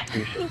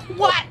Constitution.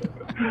 What?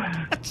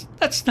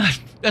 That's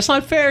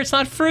not fair. It's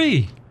not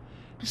free.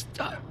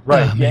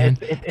 Right. Oh, man.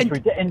 It's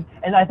ridiculous.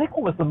 And I think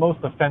what was the most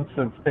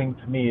offensive thing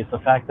to me is the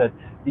fact that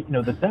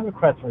the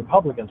Democrats and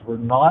Republicans were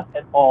not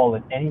at all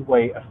in any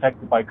way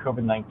affected by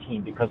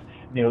COVID-19 because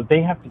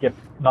they have to get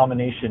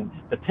nomination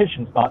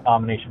petitions, not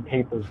nomination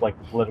papers like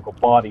the political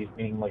bodies,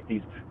 meaning like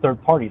these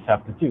third parties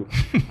have to do.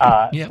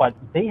 Yep. But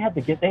they had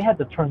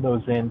to turn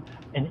those in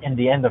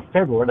the end of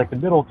February, like the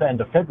middle to end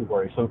of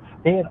February. So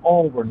they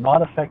were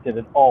not affected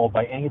at all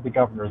by any of the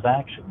governor's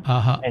actions.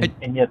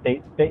 And yet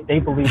they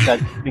believe that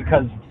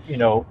because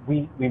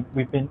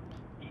we've been.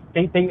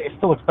 They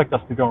still expect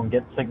us to go and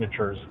get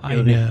signatures,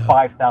 these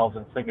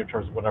 5,000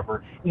 signatures,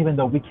 whatever, even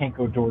though we can't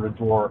go door to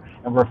door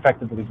and we're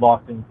effectively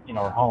locked in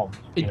our homes.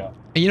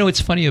 And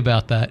what's funny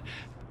about that?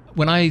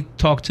 When I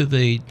talk to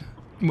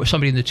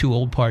somebody in the two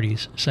old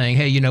parties saying,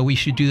 hey, we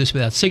should do this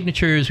without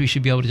signatures, we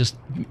should be able to just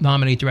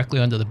nominate directly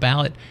onto the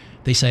ballot,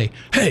 they say,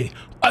 hey,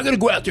 I got to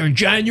go out there in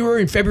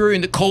January and February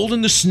in the cold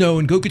and the snow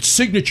and go get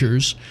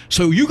signatures,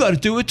 so you got to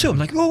do it too. I'm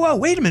like, oh, wow,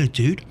 wait a minute,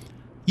 dude.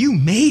 You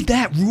made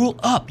that rule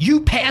up. You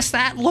passed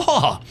that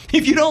law.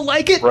 If you don't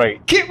like it,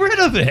 Get rid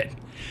of it.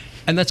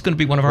 And that's going to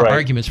be one of our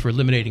arguments for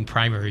eliminating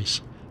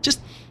primaries.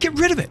 Just get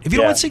rid of it. If you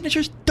don't want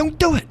signatures, don't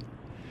do it.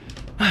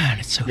 Man,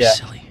 it's so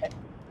silly.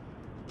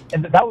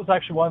 And that was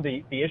actually one of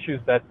the issues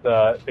that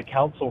the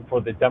counsel for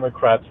the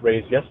Democrats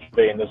raised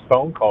yesterday in this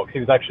phone call. He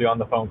was actually on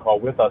the phone call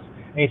with us.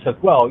 And he says,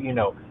 well,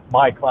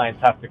 my clients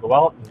have to go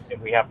out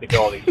and we have to get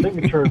all these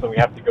signatures and we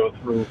have to go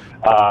through,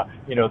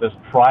 this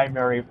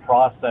primary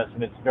process,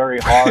 and it's very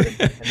hard. And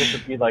this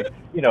would be like,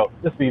 this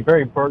would be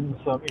very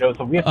burdensome.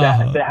 So we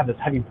have to have this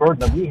heavy burden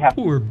that we have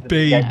poor to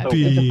baby. get. So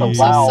it just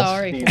allows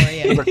sorry the for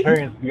you.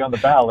 Libertarians to be on the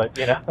ballot.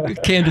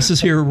 Candace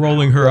is here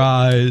rolling her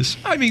eyes.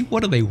 I mean,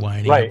 what are they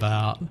whining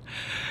about?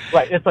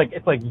 Right. It's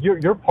like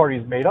your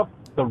party's made up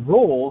the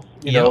rules,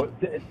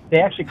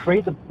 they actually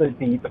create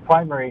the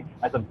primary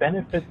as a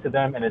benefit to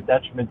them and a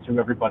detriment to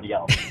everybody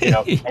else.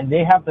 And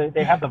they have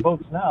the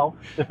votes now.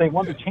 If they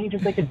want to change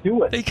it, they can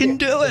do it. They can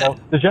do it.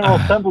 The General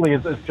Assembly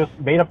is just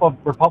made up of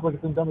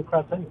Republicans and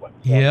Democrats anyway.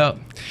 So. Yeah.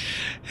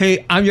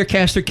 Hey, I'm your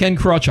caster, Ken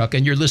Krawchuk,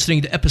 and you're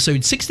listening to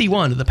episode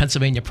 61 of the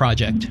Pennsylvania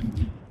Project.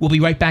 We'll be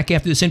right back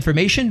after this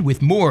information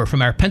with more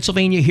from our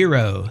Pennsylvania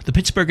hero, the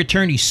Pittsburgh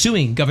attorney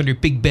suing Governor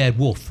Big Bad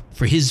Wolf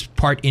for his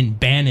part in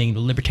banning the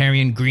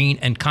Libertarian, Green,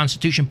 and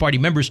Constitution Party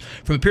members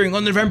from appearing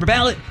on the November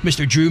ballot,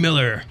 Mr. Drew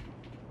Miller.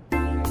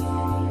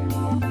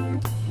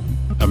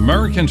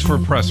 Americans for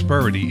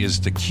Prosperity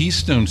is the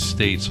Keystone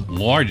State's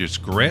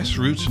largest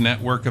grassroots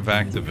network of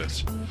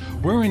activists.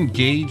 We're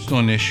engaged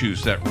on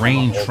issues that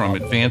range from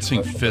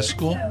advancing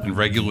fiscal and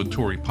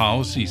regulatory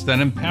policies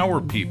that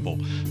empower people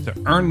to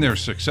earn their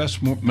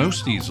success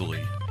most easily,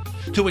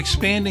 to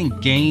expanding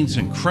gains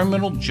in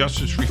criminal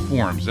justice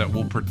reforms that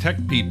will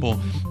protect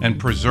people and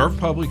preserve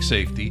public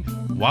safety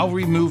while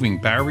removing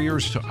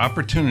barriers to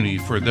opportunity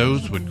for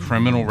those with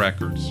criminal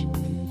records.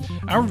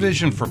 Our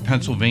vision for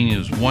Pennsylvania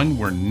is one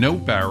where no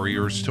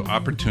barriers to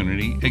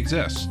opportunity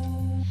exist.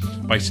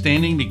 By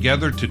standing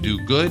together to do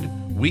good,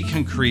 we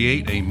can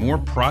create a more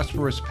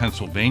prosperous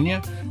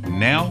Pennsylvania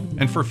now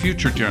and for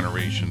future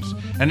generations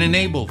and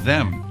enable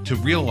them to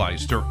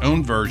realize their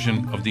own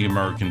version of the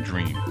American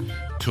dream.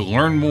 To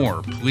learn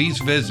more, please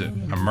visit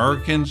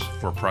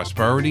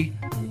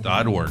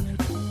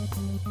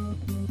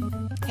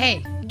americansforprosperity.org.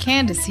 Hey,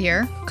 Candace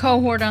here,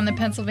 cohort on the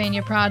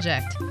Pennsylvania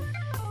Project.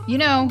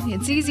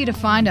 It's easy to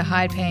find a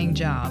high-paying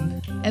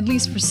job. At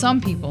least for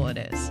some people it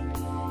is.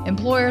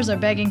 Employers are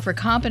begging for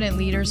competent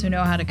leaders who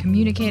know how to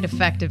communicate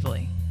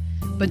effectively.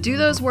 But do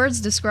those words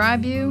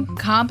describe you?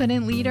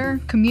 Competent leader,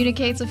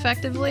 communicates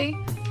effectively?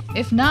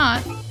 If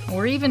not,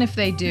 or even if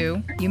they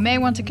do, you may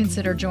want to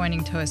consider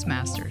joining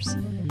Toastmasters.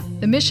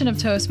 The mission of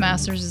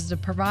Toastmasters is to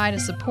provide a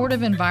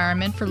supportive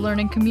environment for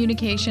learning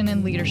communication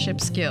and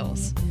leadership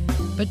skills.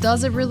 But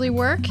does it really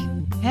work?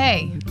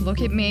 Hey,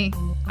 look at me.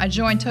 I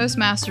joined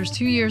Toastmasters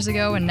 2 years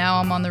ago and now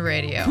I'm on the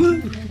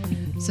radio.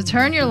 So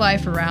turn your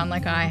life around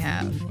like I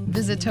have.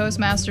 Visit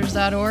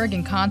Toastmasters.org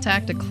and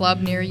contact a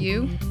club near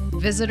you.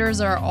 Visitors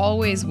are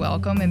always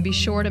welcome, and be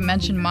sure to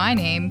mention my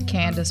name,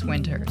 Candace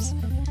Winters.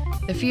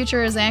 The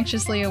future is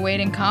anxiously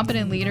awaiting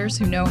competent leaders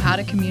who know how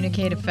to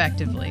communicate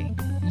effectively.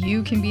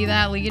 You can be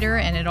that leader,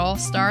 and it all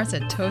starts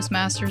at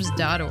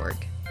Toastmasters.org.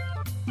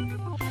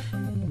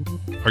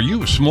 Are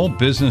you a small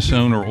business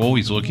owner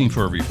always looking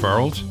for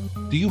referrals?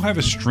 Do you have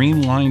a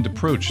streamlined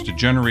approach to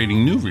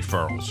generating new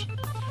referrals?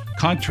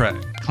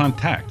 Contact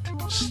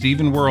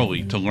Stephen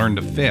Worley to learn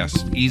the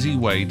fast, easy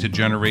way to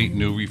generate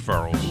new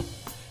referrals.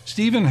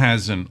 Stephen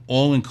has an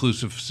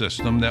all-inclusive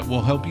system that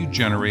will help you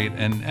generate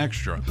an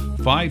extra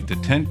 5 to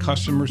 10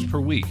 customers per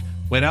week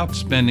without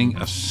spending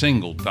a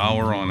single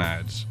dollar on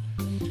ads.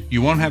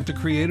 You won't have to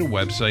create a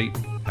website,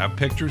 have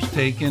pictures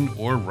taken,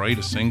 or write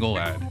a single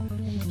ad.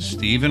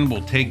 Stephen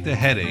will take the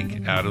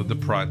headache out of the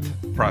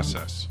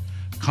process.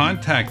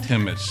 Contact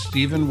him at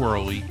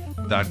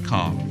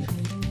stephenworley.com.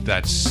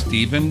 That's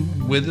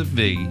Stephen with a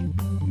V,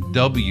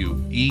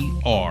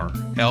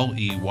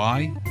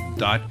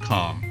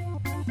 WERLEY.com.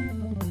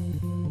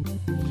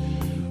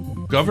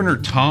 Governor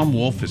Tom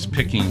Wolf is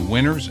picking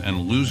winners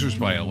and losers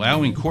by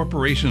allowing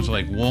corporations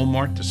like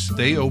Walmart to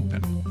stay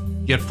open,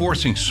 yet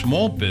forcing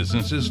small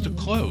businesses to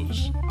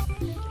close.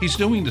 He's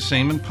doing the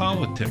same in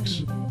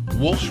politics.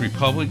 Wolf's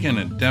Republican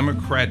and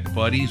Democrat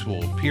buddies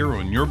will appear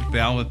on your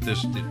ballot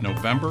this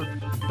November,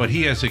 but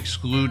he has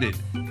excluded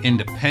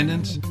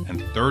independents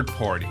and third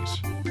parties.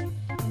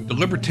 The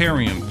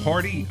Libertarian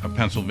Party of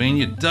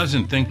Pennsylvania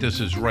doesn't think this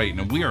is right,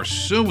 and we are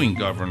suing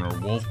Governor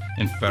Wolf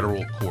in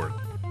federal court.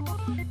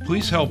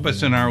 Please help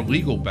us in our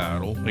legal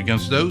battle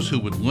against those who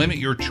would limit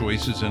your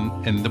choices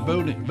in the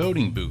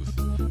voting booth.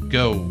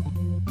 Go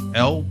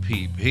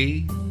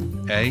lppa.org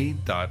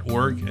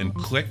and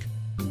click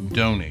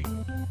Donate.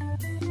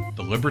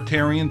 The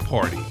Libertarian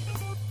Party,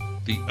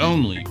 the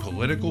only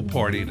political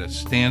party that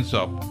stands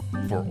up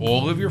for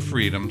all of your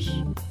freedoms,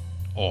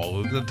 all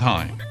of the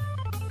time.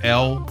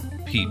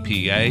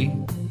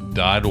 lppa.org.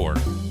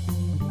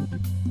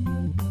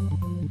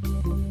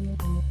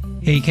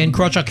 Hey, Ken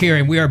Krawchuk here,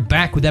 and we are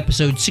back with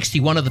episode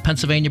 61 of the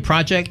Pennsylvania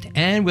Project,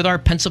 and with our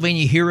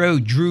Pennsylvania hero,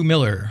 Drew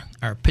Miller,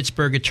 our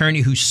Pittsburgh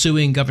attorney who's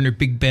suing Governor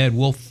Big Bad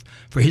Wolf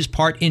for his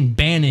part in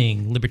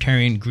banning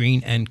Libertarian,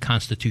 Green, and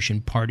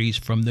Constitution parties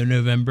from the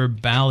November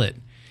ballot.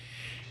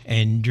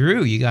 And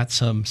Drew, you got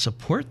some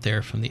support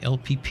there from the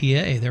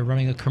LPPA. They're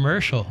running a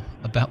commercial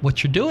about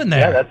what you're doing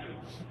there. Yeah,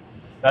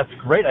 that's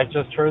great. I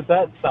just heard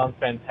that. Sounds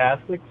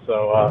fantastic.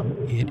 So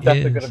it's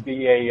definitely going to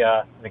be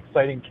an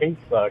exciting case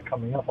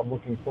coming up. I'm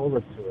looking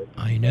forward to it.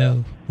 I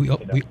know. We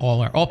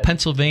all are. All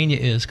Pennsylvania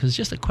is, because it's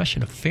just a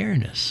question of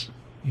fairness,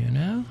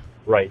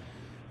 Right.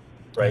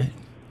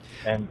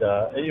 And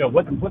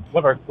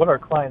what our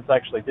clients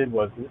actually did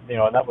was,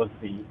 and that was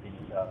the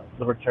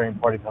Libertarian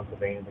Party of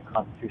Pennsylvania, the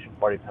Constitution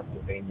Party of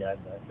Pennsylvania, and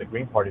the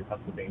Green Party of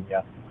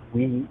Pennsylvania.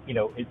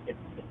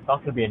 it's not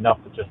going to be enough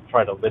to just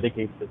try to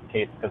litigate this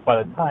case, because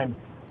by the time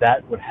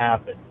that would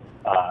happen,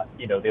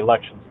 the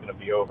election's going to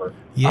be over.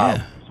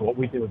 Yeah. So what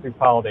we did was we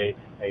filed a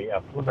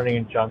preliminary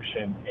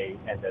injunction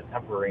and a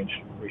temporary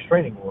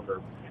restraining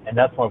order, and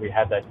that's why we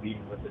had that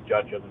meeting with the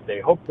judge the other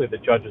day. Hopefully the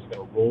judge is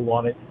going to rule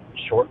on it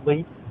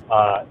shortly.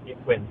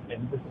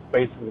 And this is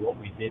basically what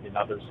we did in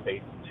other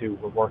states too.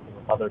 We're working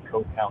with other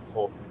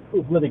co-counsel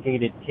who've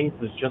litigated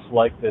cases just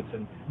like this,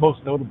 and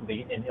most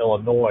notably in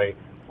Illinois,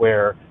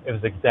 where it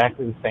was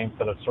exactly the same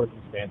set of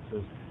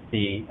circumstances.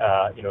 The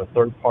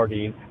third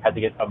party had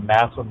to get a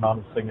massive amount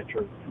of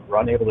signatures, were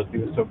unable to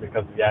do so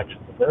because of the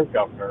actions of their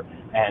governor,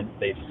 and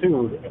they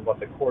sued. And what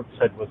the court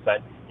said was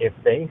that if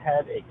they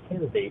had a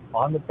candidate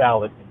on the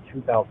ballot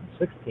in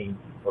 2016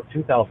 or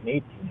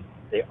 2018,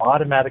 they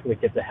automatically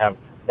get to have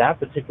that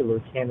particular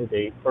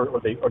candidate or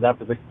that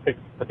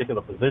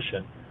particular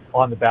position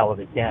on the ballot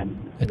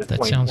again in the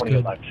 2020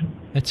 election.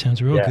 That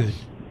sounds real good.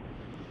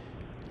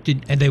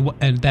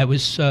 And that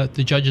was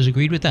the judges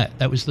agreed with that.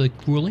 That was the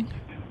ruling.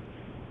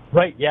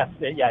 Right. Yes.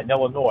 Yeah. In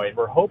Illinois, and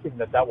we're hoping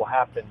that will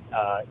happen.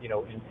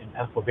 In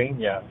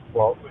Pennsylvania.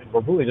 Well, we're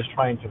really just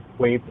trying to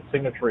waive the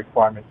signature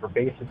requirement for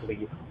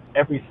basically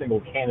every single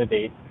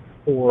candidate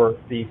for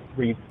these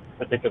three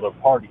particular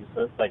parties.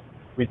 So it's like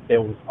they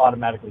will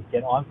automatically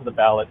get onto the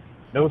ballot.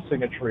 No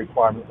signature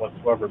requirement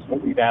whatsoever is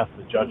what we've asked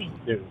the judge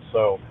to do.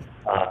 So,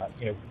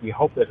 we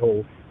hope that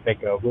he'll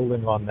make a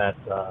ruling on that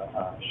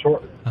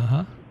shortly.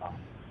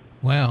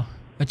 Wow,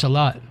 that's a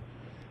lot.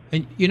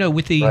 And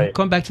with the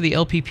going back to the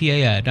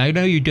LPPA ad, I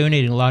know you're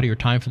donating a lot of your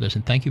time for this,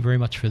 and thank you very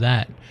much for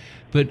that.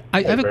 But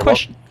I have a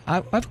question. I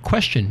have a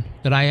question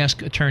that I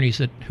ask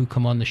attorneys who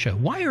come on the show.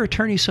 Why are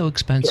attorneys so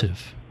expensive?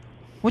 Sure.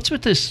 What's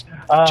with this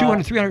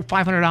 $200, $300,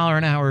 $500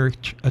 an hour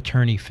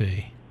attorney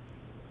fee?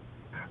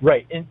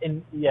 Right,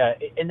 and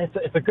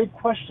it's a good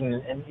question,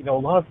 and a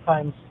lot of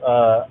times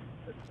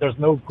there's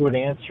no good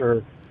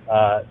answer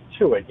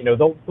to it.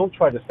 They'll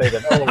try to say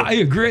that. Oh, I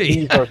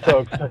agree. The fees are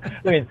so.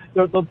 I mean,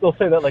 they'll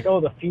say that like, oh,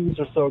 the fees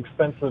are so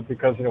expensive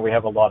because we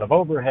have a lot of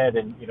overhead,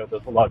 and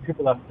there's a lot of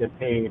people that have to get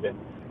paid, and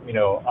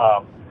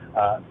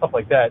stuff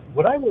like that.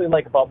 What I really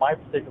like about my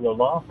particular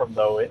law firm,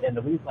 though, and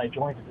the reason I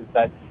joined it, is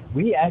that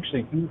we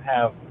actually do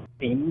have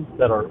fees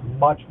that are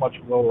much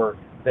lower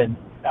than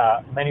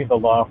many of the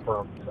law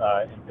firms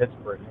in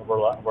Pittsburgh.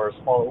 We're a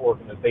smaller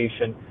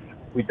organization.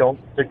 We don't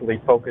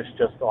particularly focus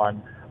just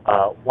on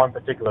one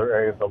particular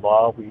area of the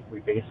law. We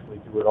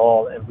basically do it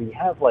all, and we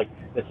have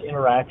this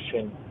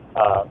interaction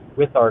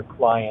with our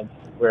clients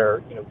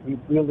where we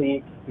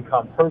really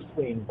become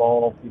personally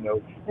involved.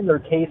 In their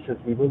cases,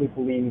 we really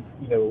believe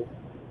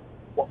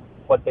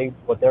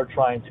what they're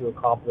trying to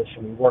accomplish,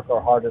 and we work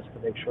our hardest to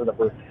make sure that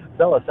we're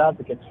zealous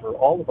advocates for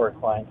all of our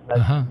clients.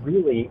 And that's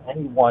really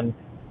anyone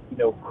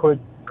could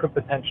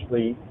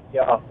potentially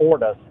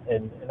afford us,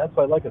 and that's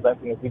what I like is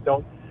that we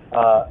don't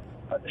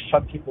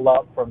shut people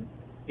out from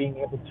being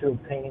able to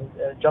obtain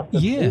justice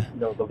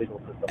through the legal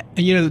system.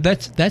 And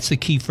that's the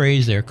key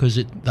phrase there, because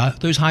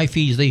those high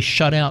fees, they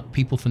shut out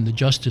people from the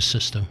justice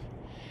system.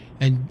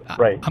 And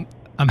right.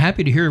 I'm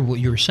happy to hear what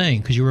you were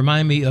saying, because you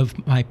remind me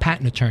of my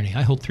patent attorney.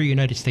 I hold 3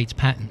 United States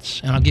patents,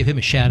 and I'll give him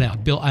a shout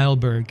out, Bill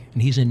Eilberg,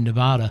 and he's in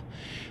Nevada.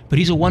 But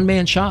he's a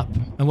one-man shop,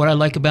 and what I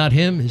like about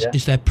him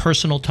is that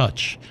personal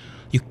touch.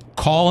 You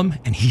call him,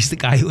 and he's the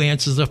guy who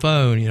answers the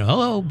phone.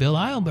 Hello, Bill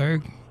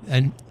Eilberg,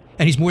 and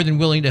he's more than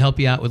willing to help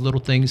you out with little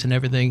things and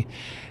everything.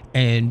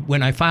 And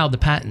when I filed the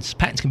patents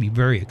can be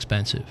very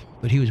expensive,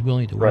 but he was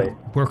willing to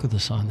work with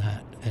us on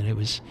that, and it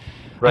was.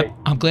 Right.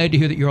 I'm glad to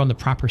hear that you're on the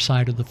proper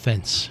side of the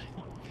fence.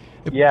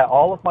 Yeah,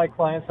 all of my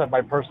clients have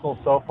my personal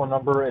cell phone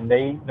number, and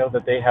they know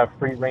that they have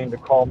free reign to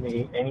call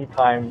me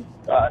anytime,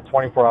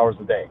 24 hours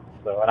a day.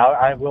 So, and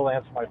I will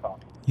answer my phone.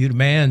 You're the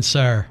man,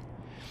 sir.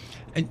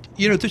 And,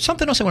 there's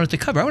something else I wanted to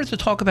cover. I wanted to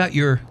talk about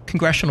your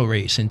congressional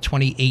race in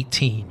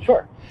 2018.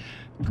 Sure.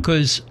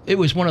 Because it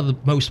was one of the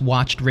most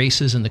watched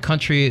races in the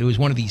country. It was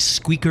one of these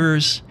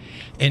squeakers.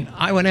 And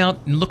I went out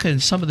and looked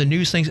at some of the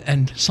news things,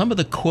 and some of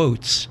the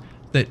quotes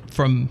that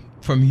from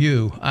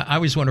you, I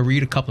always want to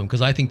read a couple of them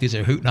because I think these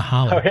are a hoot and a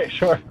holler. Okay,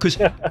 sure. Because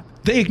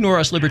they ignore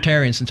us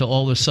libertarians until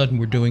all of a sudden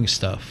we're doing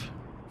stuff.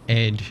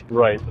 And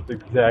right, that's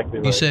exactly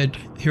right. You said,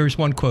 here's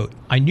one quote: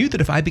 "I knew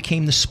that if I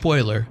became the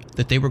spoiler,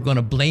 that they were going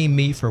to blame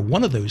me for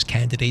one of those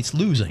candidates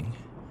losing."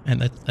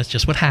 And that's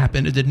just what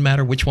happened. It didn't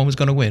matter which one was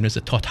going to win. There's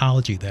a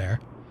tautology there.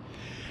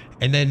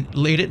 And then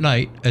late at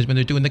night, as when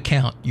they're doing the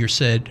count, you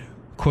said,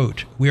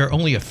 quote, "We are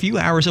only a few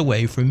hours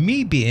away from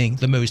me being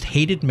the most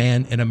hated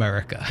man in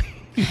America."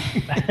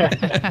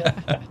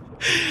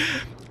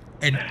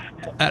 And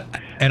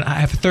I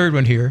have a third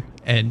one here,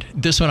 and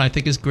this one I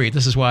think is great.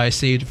 This is why I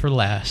saved it for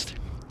last.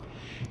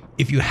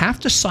 "If you have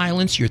to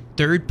silence your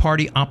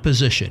third-party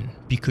opposition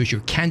because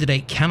your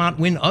candidate cannot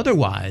win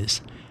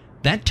otherwise,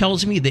 that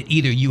tells me that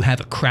either you have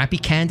a crappy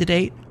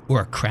candidate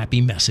or a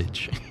crappy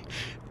message."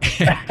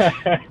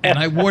 And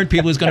I warned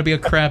people it's going to be a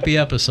crappy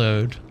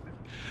episode.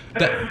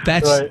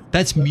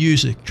 That's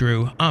music,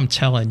 Drew. I'm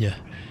telling you.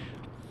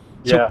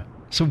 Yeah.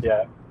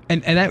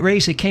 And that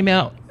race, it came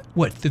out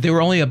what, they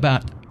were only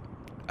about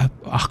a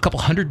couple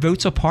hundred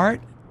votes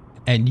apart,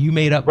 and you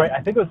made up. Right,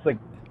 I think it was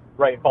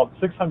about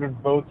 600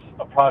 votes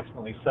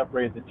approximately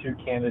separated the two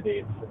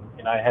candidates,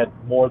 and I had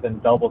more than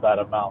double that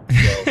amount.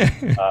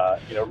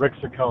 So, Rick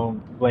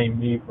Saccone blamed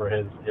me for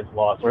his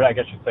loss, or I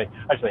guess you say,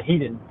 actually, he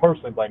didn't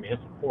personally blame me. His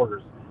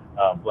supporters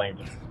blamed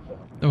him.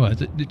 So. Well,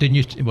 didn't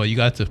you? Well, you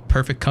got the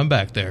perfect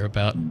comeback there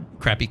about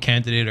crappy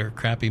candidate or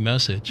crappy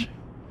message.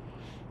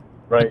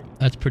 Right.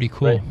 That's pretty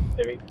cool. Right.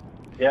 I mean,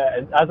 yeah,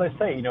 and as I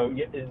say,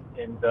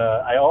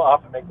 I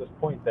often make this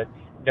point that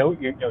no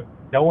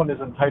one is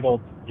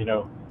entitled,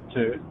 no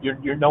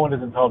one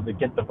is entitled to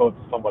get the votes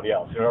of somebody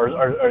else,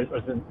 or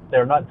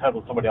they're not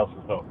entitled to somebody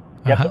else's vote.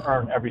 You have to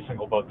earn every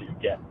single vote that you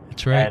get.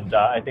 That's right. And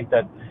I think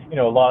that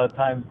a lot of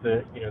times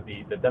the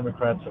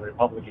Democrats and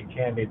Republican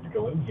candidates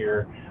go in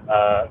here,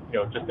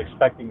 just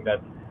expecting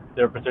that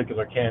their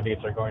particular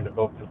candidates are going to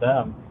vote for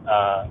them,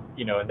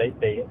 and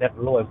they have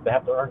to realize they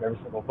have to earn every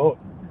single vote.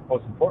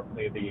 Most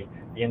importantly,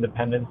 the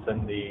independents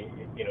and the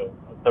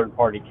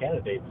third-party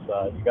candidates,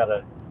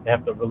 they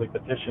have to really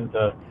petition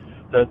to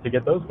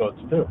get those votes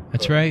too.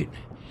 That's right.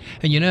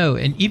 And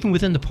and even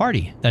within the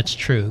party, that's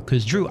true.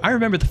 Because Drew, I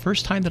remember the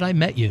first time that I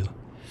met you.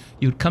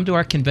 You would come to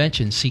our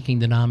convention seeking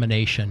the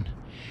nomination,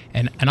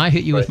 and I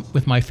hit you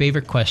with my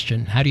favorite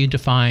question: how do you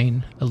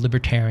define a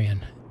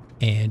libertarian?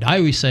 And I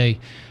always say,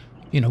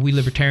 we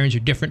libertarians are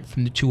different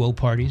from the two O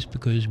parties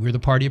because we're the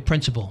party of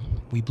principle.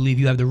 We believe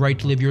you have the right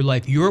to live your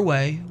life your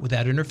way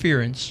without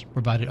interference,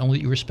 provided only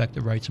that you respect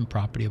the rights and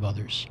property of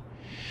others.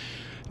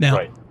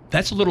 Now,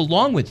 that's a little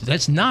long-winded.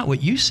 That's not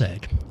what you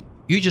said.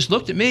 You just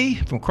looked at me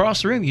from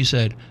across the room. You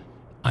said,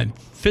 I'm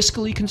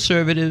fiscally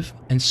conservative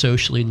and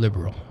socially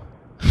liberal.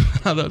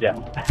 4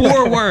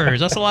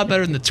 words. That's a lot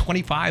better than the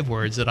 25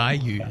 words that I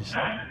use.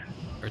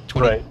 Or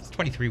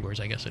 23 words,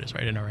 I guess it is,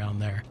 right in around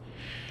there.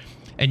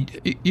 And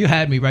you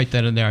had me right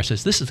then and there. I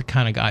says, this is the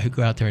kind of guy who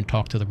go out there and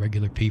talk to the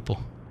regular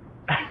people.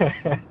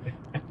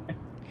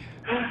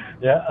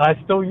 Yeah,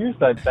 I still use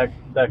that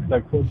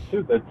quote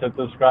too to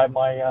describe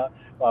my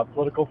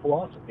political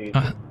philosophy.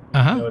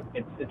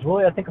 It's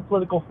really, I think, a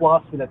political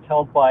philosophy that's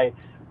held by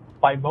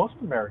most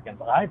Americans,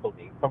 I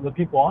believe, from the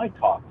people I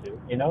talk to.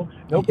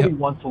 Nobody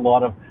wants a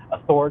lot of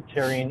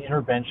authoritarian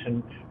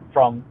intervention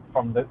from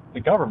the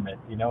government,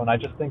 and I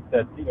just think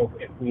that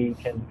if we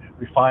can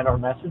refine our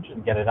message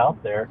and get it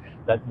out there,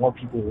 that more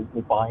people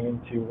will buy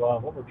into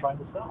what we're trying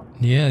to sell.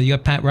 Yeah, you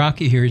got Pat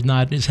Rocky here. He's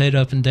nodding his head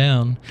up and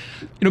down.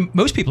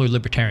 Most people are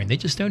libertarian. They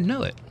just don't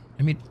know it.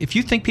 I mean, if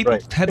you think people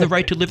have the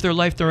right to live their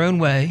life their own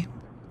way,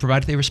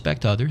 provided they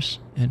respect others,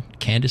 and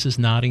Candace is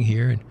nodding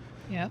here, and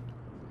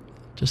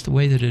just the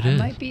way that it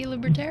is. I might be a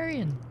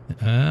libertarian.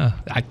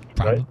 I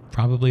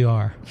probably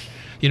are.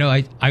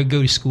 I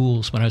go to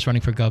schools when I was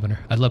running for governor.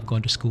 I love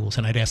going to schools,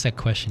 and I'd ask that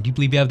question: do you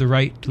believe you have the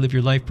right to live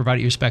your life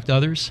provided you respect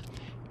others?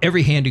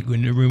 Every hand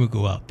in the room would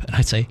go up, and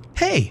I'd say,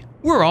 hey,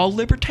 we're all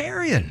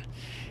libertarian.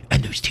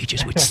 And those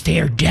teachers would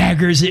stare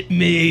daggers at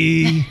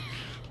me.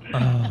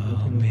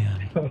 Oh,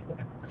 man.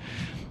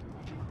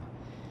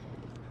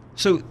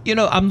 So,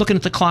 I'm looking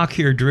at the clock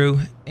here,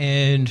 Drew,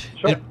 and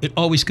it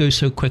always goes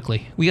so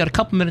quickly. We got a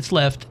couple minutes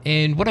left,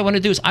 and what I want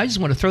to do is I just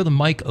want to throw the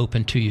mic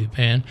open to you,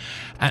 man.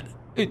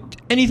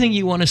 Anything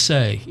you want to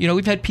say.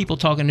 We've had people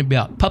talking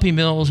about puppy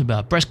mills,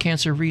 about breast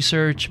cancer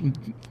research.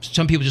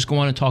 Some people just go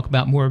on and you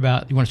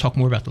want to talk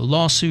more about the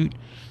lawsuit,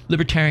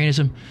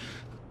 libertarianism.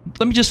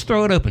 Let me just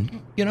throw it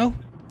open.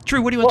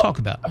 Drew, what do you want to talk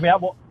about?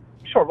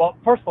 Sure. Well,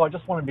 first of all, I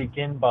just want to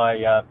begin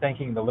by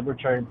thanking the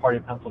Libertarian Party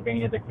of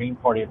Pennsylvania, the Green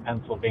Party of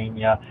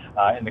Pennsylvania,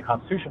 and the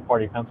Constitution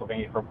Party of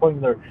Pennsylvania for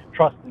putting their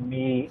trust in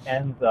me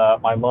and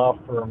my law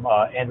firm,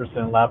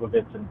 Anderson &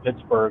 Labovitz in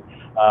Pittsburgh,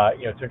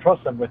 to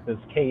trust them with this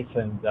case.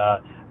 And,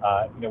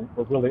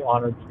 we're really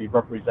honored to be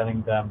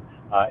representing them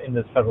in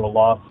this federal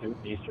lawsuit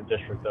in the Eastern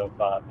District of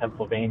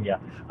Pennsylvania.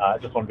 I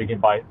just want to begin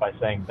by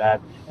saying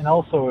that. And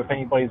also, if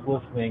anybody's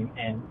listening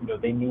and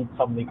they need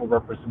some legal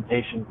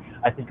representation,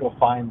 I think you'll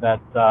find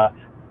that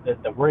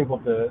we're able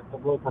to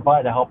really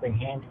provide a helping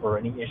hand for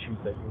any issues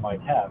that you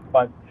might have.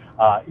 But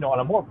on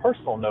a more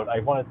personal note, I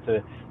wanted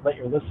to let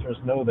your listeners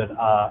know that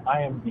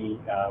I am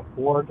the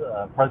board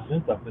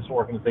president of this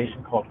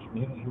organization called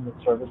Community Human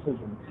Services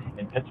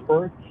in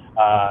Pittsburgh.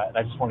 And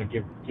I just want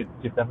to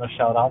give them a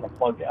shout out, a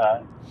plug,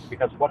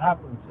 because what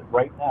happens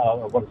right now,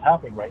 or what is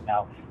happening right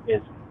now,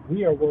 is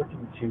we are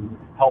working to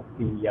help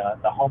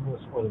the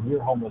homeless or the near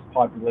homeless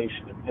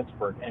population in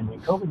Pittsburgh. And when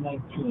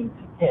COVID-19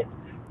 hit,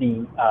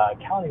 the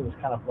county was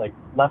kind of like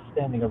left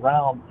standing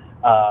around,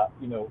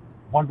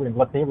 wondering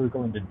what they were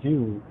going to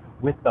do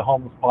with the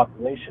homeless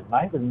population. And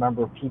I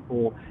remember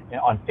people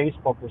on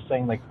Facebook were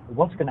saying, like,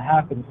 what's going to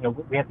happen?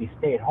 We have these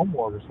stay-at-home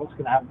orders. What's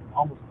going to happen to the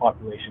homeless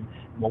population?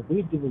 And what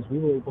we did is we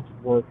were able to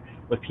work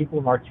with people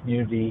in our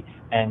community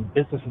and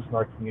businesses in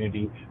our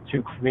community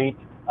to create,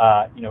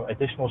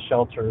 additional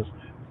shelters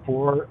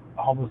for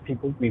homeless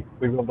people. We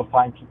were able to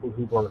find people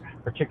who were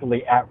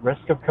particularly at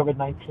risk of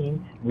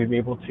COVID-19. We were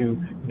able to,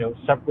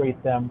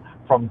 separate them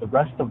from the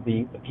rest of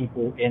the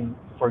people in,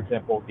 for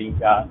example, the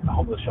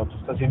homeless shelters.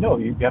 Because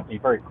you have to be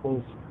very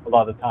close a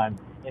lot of the time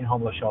in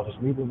homeless shelters.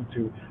 We were able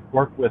to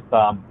work with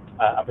a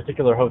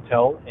particular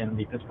hotel in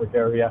the Pittsburgh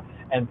area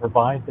and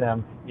provide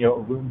them, a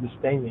room to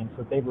stay in,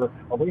 so they were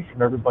away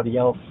from everybody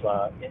else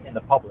in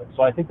the public.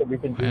 So I think that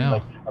we've been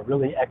doing a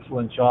really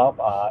excellent job.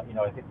 I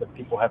think that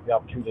people have the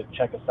opportunity to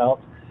check us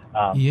out.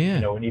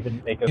 And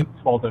even make a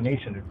small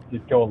donation to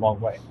go a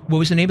long way. What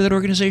was the name of that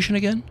organization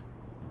again?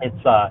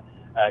 It's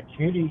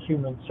Community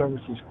Human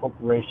Services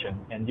Corporation,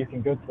 and you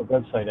can go to the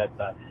website at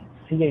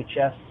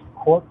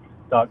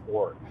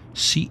chscorp.org.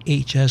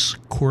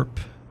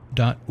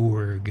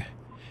 chscorp.org.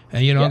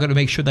 And, I'm going to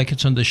make sure that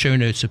gets on the show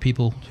notes so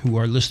people who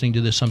are listening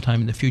to this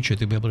sometime in the future,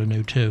 they'll be able to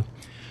know too.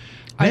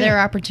 Are there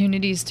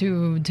opportunities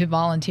to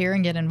volunteer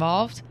and get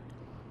involved?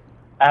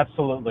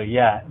 Absolutely,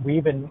 yeah. We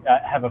even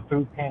have a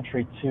food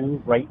pantry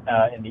too, right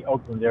in the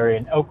Oakland area.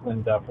 In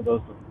Oakland, for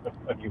those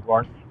of you who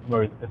aren't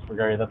familiar with the Pittsburgh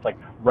area, that's like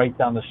right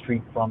down the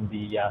street from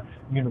the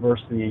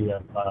University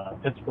of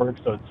Pittsburgh,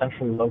 so it's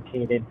centrally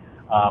located.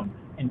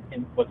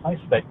 And what's nice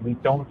is that we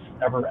don't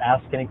ever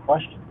ask any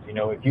questions.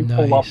 If you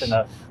pull up in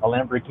a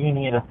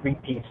Lamborghini in a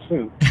three-piece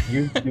suit,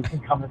 you can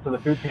come into the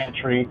food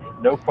pantry,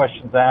 no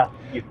questions asked.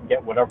 You can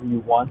get whatever you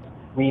want.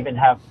 We even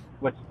have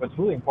what's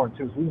really important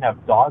too is we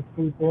have dog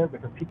food there,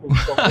 because people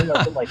don't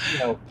realize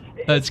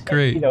That's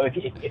great.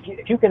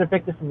 If you get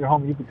evicted from your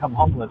home and you become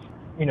homeless,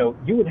 you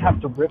would have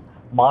to rip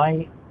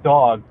my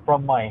dog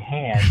from my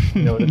hand,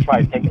 to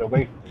try to take it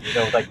away from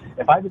me. Like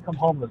if I become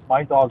homeless,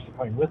 my dogs are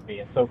coming with me,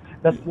 and so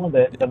that's one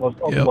of the most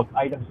overlooked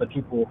items that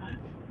people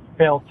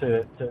fail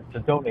to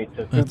donate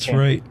to food That's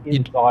right. is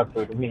dog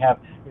food, and we have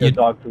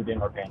dog food in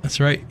our pantry. That's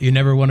right. You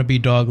never want to be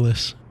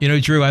dogless.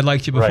 Drew, I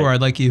liked you before. Right. I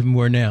like you even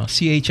more now.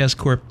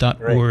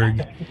 chscorp.org.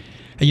 Right.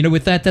 And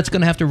with that, that's going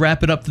to have to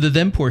wrap it up for the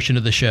them portion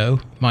of the show.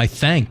 My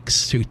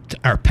thanks to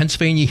our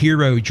Pennsylvania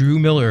hero, Drew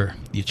Miller,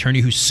 the attorney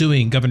who's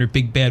suing Governor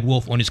Big Bad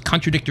Wolf on his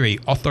contradictory,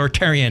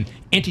 authoritarian,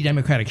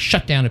 anti-democratic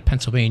shutdown of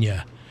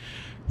Pennsylvania.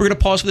 We're going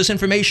to pause for this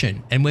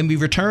information, and when we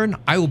return,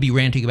 I will be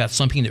ranting about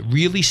something that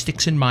really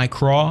sticks in my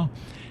craw: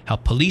 how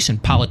police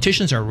and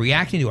politicians are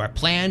reacting to our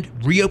planned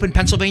Reopen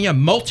Pennsylvania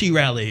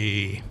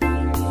multi-rally.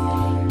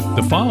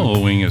 The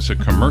following is a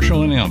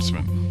commercial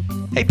announcement.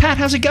 Hey, Pat,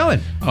 how's it going?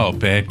 Oh,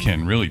 bad,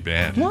 Ken. Really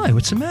bad. Why?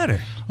 What's the matter?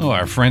 Oh,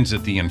 our friends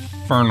at the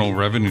Infernal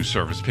Revenue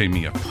Service paid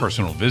me a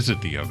personal visit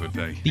the other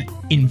day. The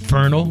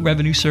Infernal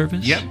Revenue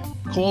Service? Yep.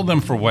 Call them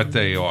for what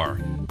they are.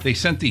 They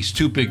sent these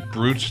two big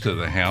brutes to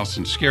the house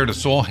and scared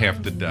us all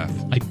half to death.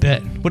 I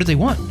bet. What did they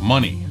want?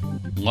 Money.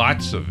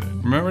 Lots of it.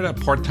 Remember that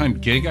part-time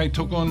gig I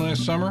took on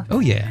last summer?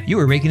 Oh, yeah. You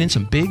were raking in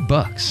some big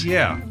bucks.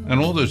 Yeah,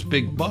 and all those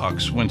big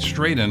bucks went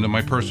straight into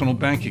my personal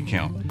bank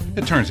account.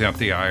 It turns out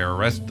the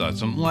IRS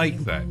doesn't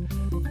like that.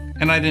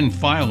 And I didn't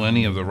file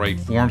any of the right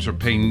forms or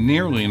pay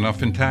nearly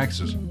enough in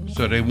taxes.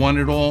 So they want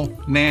it all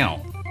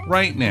now.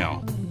 Right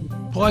now.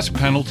 Plus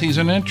penalties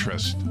and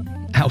interest.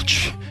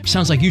 Ouch.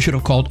 Sounds like you should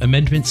have called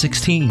Amendment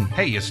 16.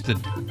 Hey, it's the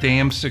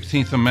damn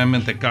 16th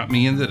Amendment that got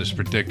me into this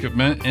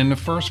predicament in the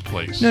first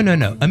place. No.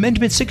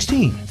 Amendment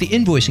 16, the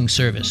invoicing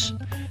service.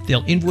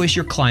 They'll invoice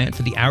your client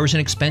for the hours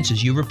and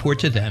expenses you report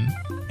to them,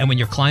 and when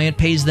your client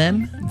pays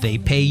them, they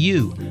pay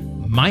you,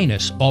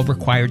 minus all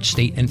required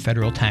state and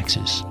federal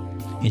taxes.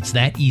 It's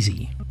that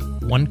easy.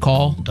 One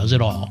call does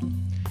it all.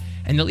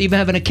 And they'll even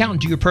have an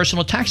accountant do your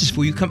personal taxes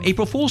for you come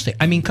April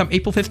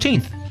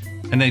 15th.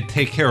 And they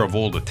take care of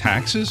all the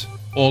taxes?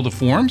 All the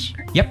forms?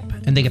 Yep,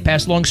 and they can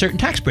pass along certain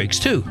tax breaks,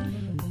 too.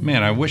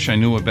 Man, I wish I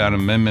knew about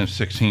Amendment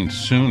 16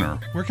 sooner.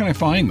 Where can I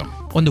find them?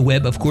 On the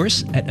web, of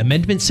course, at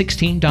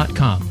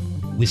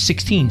amendment16.com, with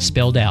 16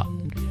 spelled out.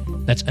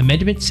 That's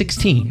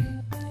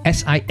Amendment16,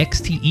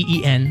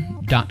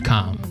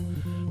 SIXTEEN.com.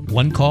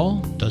 One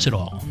call does it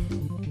all.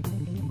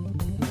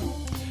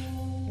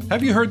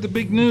 Have you heard the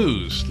big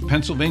news? The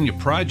Pennsylvania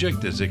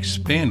Project is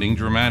expanding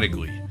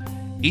dramatically.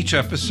 Each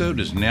episode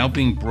is now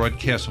being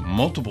broadcast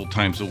multiple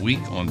times a week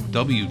on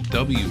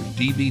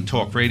WWDB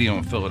Talk Radio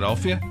in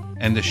Philadelphia,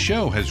 and the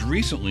show has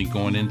recently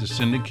gone into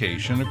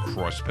syndication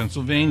across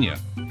Pennsylvania.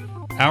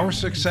 Our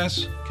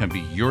success can be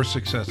your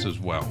success as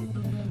well.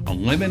 A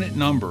limited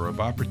number of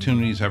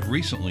opportunities have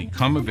recently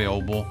come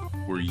available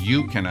where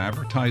you can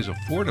advertise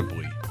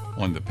affordably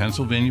on the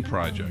Pennsylvania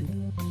Project.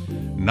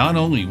 Not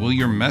only will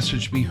your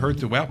message be heard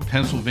throughout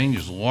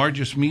Pennsylvania's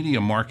largest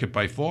media market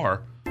by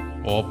far,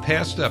 all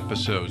past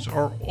episodes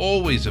are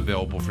always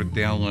available for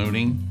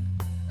downloading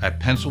at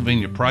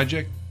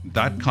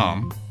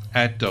PennsylvaniaProject.com,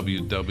 at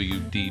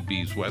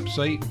WWDB's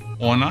website,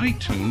 on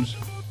iTunes,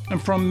 and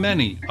from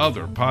many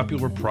other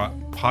popular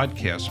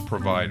podcast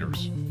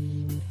providers.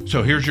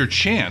 So here's your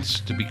chance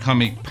to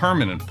become a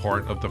permanent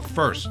part of the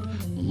first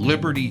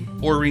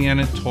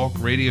liberty-oriented talk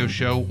radio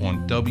show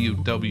on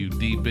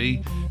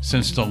WWDB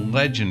since the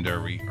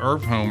legendary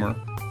Irv Homer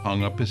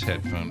hung up his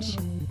headphones.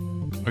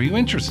 Are you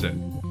interested?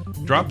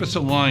 Drop us a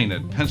line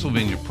at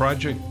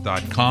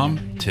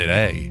PennsylvaniaProject.com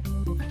today.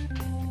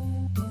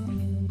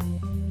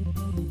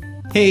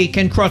 Hey,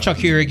 Ken Krawchuk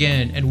here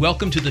again, and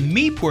welcome to the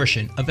me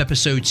portion of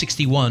episode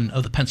 61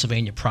 of the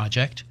Pennsylvania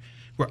Project,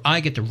 where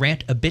I get to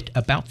rant a bit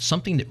about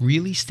something that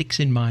really sticks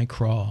in my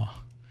craw.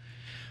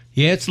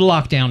 Yeah, it's the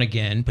lockdown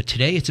again, but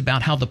today it's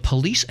about how the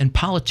police and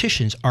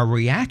politicians are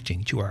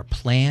reacting to our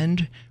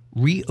planned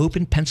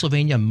Reopen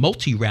Pennsylvania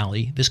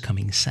multi-rally this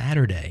coming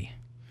Saturday.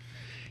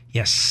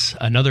 Yes,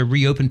 another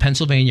Reopen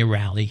Pennsylvania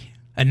rally,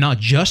 and not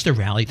just a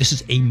rally. This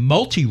is a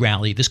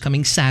multi-rally this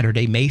coming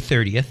Saturday, May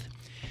 30th,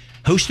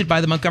 hosted by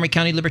the Montgomery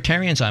County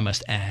Libertarians, I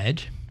must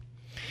add.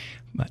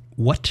 But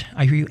what,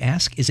 I hear you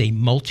ask, is a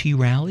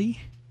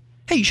multi-rally?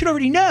 Hey, you should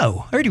already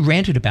know. I already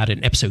ranted about it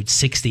in episode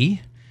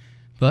 60.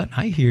 But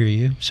I hear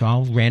you, so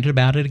I'll rant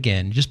about it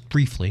again, just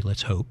briefly,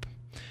 let's hope.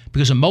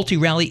 Because a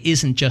multi-rally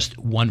isn't just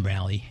one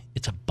rally.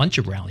 It's a bunch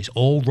of rallies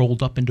all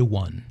rolled up into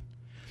one.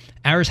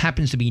 Ours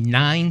happens to be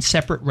 9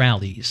 separate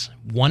rallies,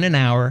 1 an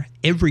hour,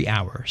 every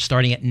hour,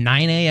 starting at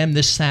 9 a.m.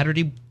 this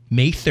Saturday,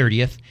 May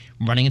 30th,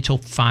 running until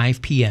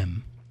 5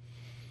 p.m.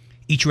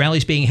 Each rally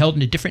is being held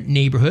in a different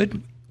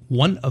neighborhood,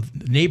 one of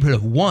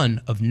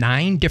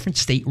 9 different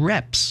state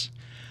reps.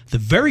 The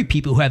very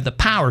people who have the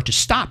power to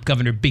stop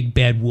Governor Big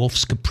Bad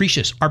Wolf's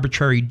capricious,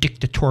 arbitrary,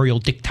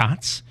 dictatorial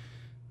diktats,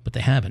 but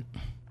they haven't.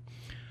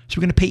 So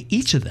we're going to pay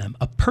each of them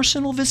a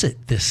personal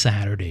visit this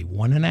Saturday,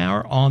 1 an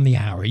hour on the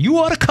hour. You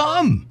ought to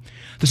come.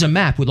 There's a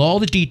map with all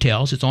the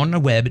details. It's on the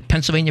web at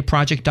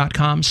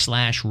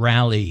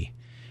pennsylvaniaproject.com/rally.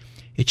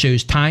 It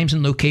shows times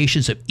and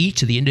locations of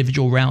each of the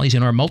individual rallies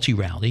in our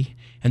multi-rally,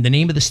 and the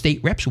name of the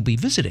state reps we'll be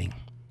visiting,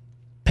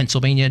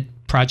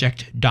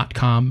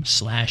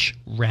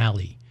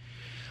 pennsylvaniaproject.com/rally.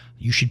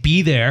 You should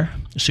be there,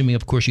 assuming,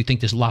 of course, you think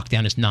this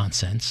lockdown is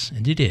nonsense,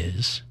 and it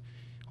is.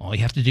 All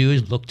you have to do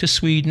is look to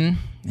Sweden.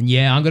 And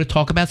yeah, I'm going to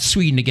talk about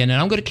Sweden again,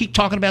 and I'm going to keep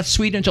talking about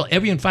Sweden until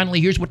everyone finally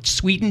hears what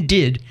Sweden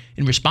did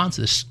in response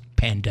to this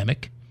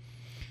pandemic.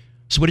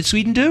 So what did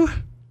Sweden do?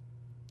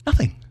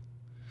 Nothing.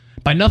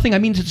 By nothing, I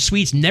mean that the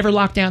Swedes never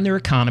locked down their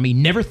economy,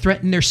 never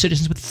threatened their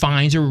citizens with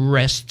fines or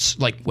arrests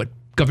like what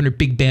Governor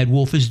Big Bad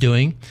Wolf is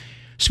doing.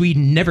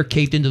 Sweden never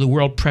caved into the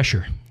world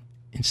pressure.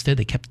 Instead,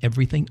 they kept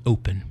everything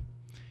open.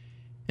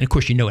 And of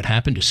course, you know what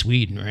happened to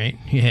Sweden, right?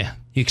 Yeah.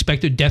 You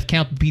expect their death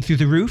count to be through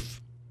the roof?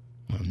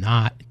 Well,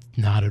 not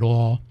at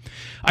all.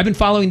 I've been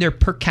following their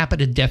per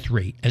capita death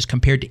rate as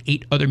compared to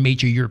 8 other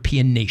major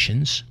European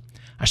nations.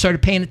 I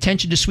started paying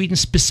attention to Sweden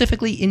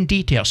specifically in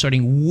detail,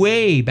 starting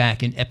way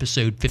back in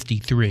episode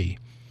 53.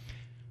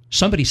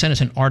 Somebody sent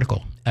us an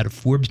article out of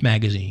Forbes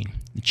magazine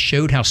that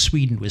showed how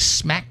Sweden was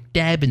smack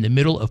dab in the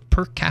middle of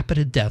per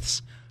capita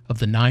deaths of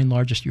the 9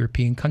 largest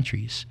European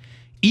countries,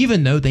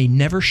 even though they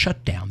never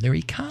shut down their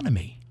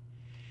economy.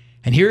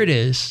 And here it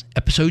is,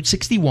 episode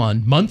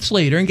 61, months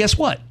later, and guess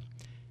what?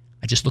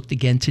 I just looked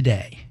again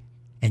today,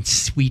 and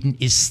Sweden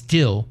is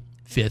still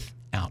 5th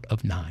out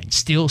of 9,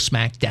 still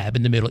smack dab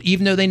in the middle,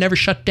 even though they never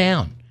shut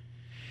down.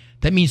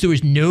 That means there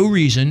was no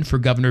reason for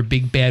Governor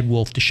Big Bad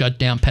Wolf to shut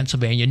down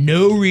Pennsylvania,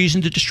 no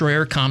reason to destroy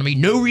our economy,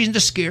 no reason to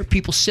scare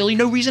people silly,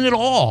 no reason at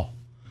all.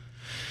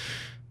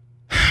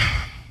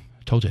 I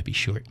told you I'd be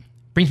short.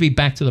 Brings me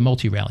back to the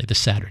multi-rally this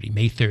Saturday,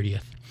 May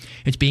 30th.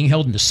 It's being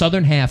held in the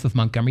southern half of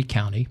Montgomery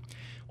County.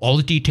 All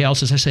the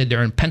details, as I said,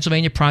 they're on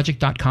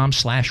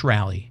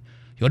pennsylvaniaproject.com/rally.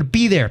 You ought to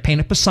be there.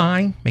 Paint up a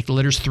sign. Make the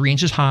letters 3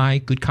 inches high.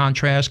 Good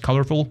contrast.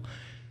 Colorful.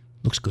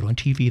 Looks good on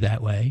TV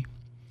that way.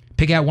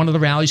 Pick out one of the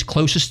rallies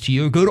closest to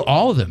you or go to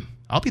all of them.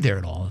 I'll be there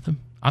at all of them.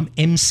 I'm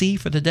MC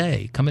for the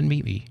day. Come and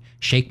meet me.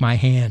 Shake my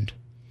hand.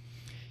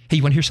 Hey,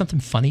 you want to hear something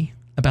funny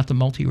about the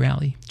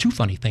multi-rally? 2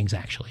 funny things,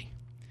 actually.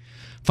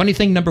 Funny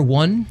thing number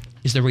 1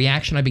 is the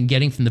reaction I've been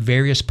getting from the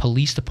various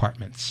police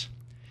departments.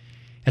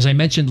 As I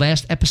mentioned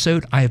last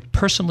episode, I have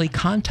personally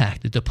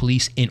contacted the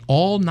police in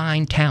all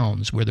 9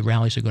 towns where the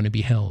rallies are going to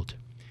be held.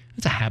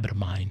 It's a habit of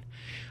mine.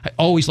 I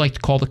always like to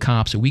call the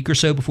cops a week or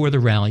so before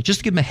the rally, just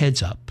to give them a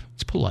heads up.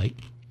 It's polite.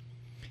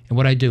 And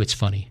what I do, it's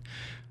funny.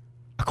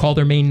 I call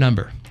their main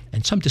number,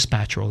 and some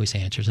dispatcher always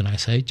answers, and I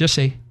just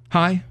say,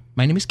 "Hi,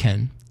 my name is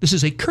Ken. This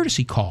is a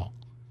courtesy call.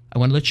 I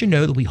want to let you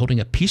know that we'll be holding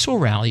a peaceful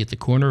rally at the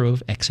corner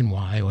of X and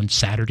Y on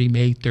Saturday,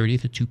 May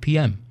 30th at 2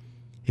 p.m.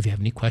 If you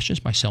have any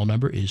questions, my cell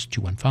number is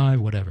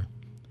 215, whatever."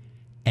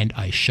 And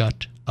I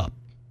shut up.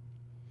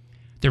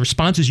 Their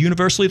response is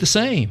universally the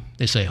same.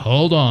 They say,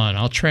 "Hold on,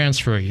 I'll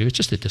transfer you." It's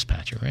just a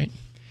dispatcher, right?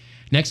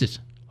 Next it's,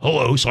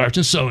 "Hello,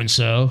 Sergeant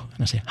so-and-so."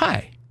 And I say,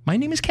 "Hi, my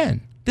name is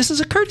Ken. This is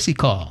a courtesy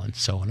call," and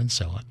so on and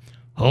so on.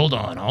 "Hold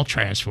on, I'll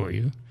transfer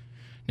you."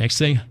 Next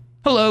thing,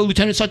 "Hello,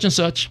 Lieutenant such and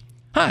such.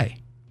 Hi,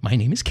 my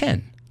name is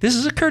Ken. This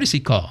is a courtesy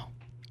call,"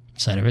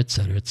 etc.,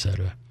 etc.,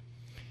 etc.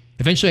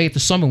 Eventually, I get to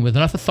someone with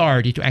enough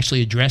authority to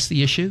actually address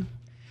the issue.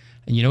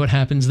 And you know what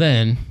happens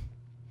then?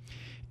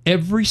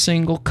 Every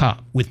single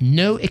cop, with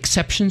no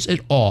exceptions at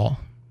all,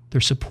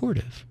 they're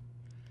supportive.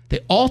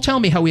 They all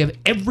tell me how we have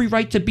every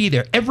right to be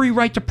there, every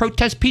right to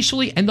protest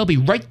peacefully, and they'll be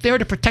right there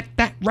to protect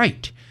that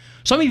right.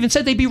 Some even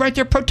said they'd be right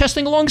there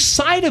protesting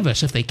alongside of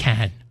us if they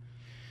can.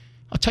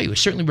 I'll tell you,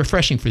 it's certainly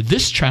refreshing for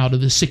this child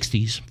of the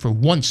 60s for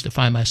once to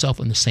find myself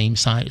on the same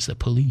side as the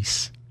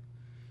police.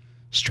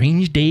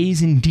 Strange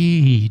days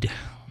indeed.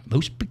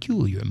 Most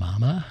peculiar,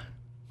 Mama.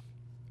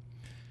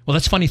 Well,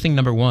 that's funny thing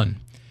number 1.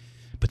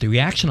 But the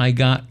reaction I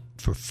got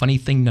for funny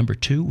thing number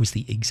 2 was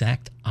the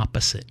exact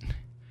opposite.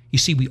 You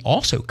see, we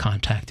also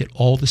contacted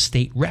all the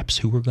state reps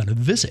who were going to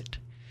visit,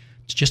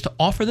 just to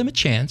offer them a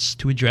chance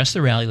to address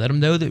the rally, let them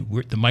know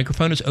that the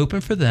microphone is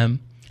open for them.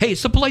 Hey,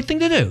 it's the polite thing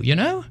to do, you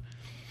know?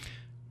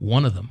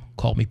 One of them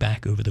called me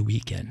back over the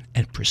weekend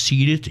and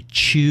proceeded to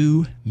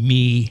chew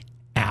me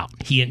out.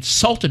 He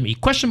insulted me,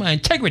 questioned my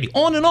integrity,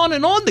 on and on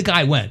and on the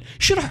guy went.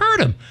 Should have heard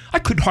him. I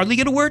could hardly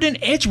get a word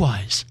in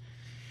edgewise.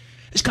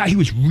 This guy, he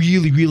was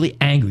really, really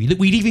angry that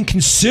we'd even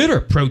consider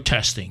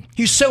protesting.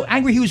 He was so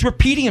angry he was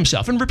repeating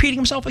himself and repeating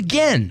himself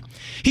again.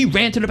 He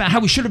ranted about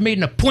how we should have made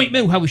an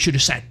appointment, how we should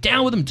have sat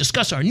down with him,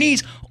 discussed our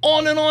needs,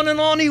 on and on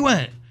and on he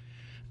went.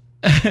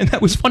 And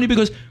that was funny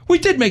because we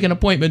did make an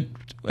appointment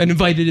and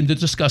invited him to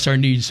discuss our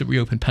needs to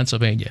reopen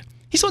Pennsylvania.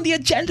 He's on the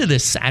agenda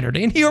this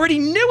Saturday, and he already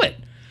knew it.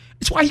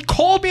 It's why he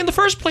called me in the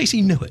first place.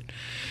 He knew it.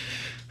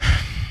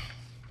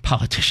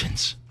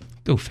 Politicians.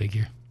 Go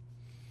figure.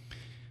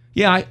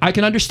 Yeah, I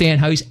can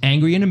understand how he's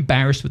angry and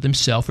embarrassed with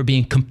himself for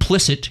being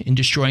complicit in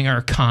destroying our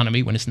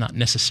economy when it's not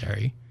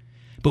necessary.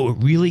 But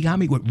what really got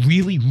me,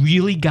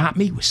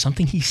 was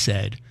something he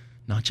said,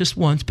 not just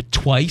once, but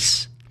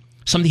twice.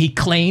 Something he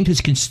claimed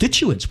his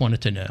constituents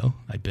wanted to know,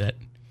 I bet.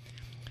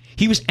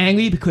 He was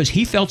angry because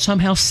he felt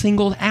somehow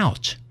singled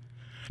out.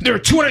 There are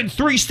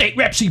 203 state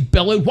reps, he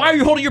bellowed. Why are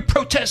you holding your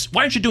protests?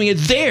 Why aren't you doing it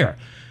there?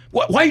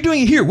 Why are you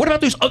doing it here? What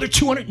about those other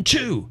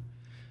 202?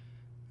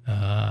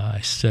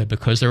 I said,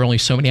 because there are only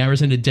so many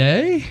hours in a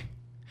day?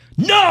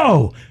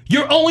 No!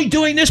 You're only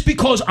doing this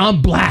because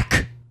I'm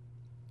black.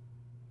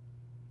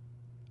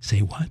 Say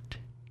what?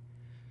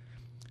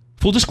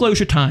 Full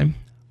disclosure time,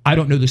 I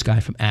don't know this guy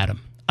from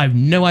Adam. I have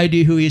no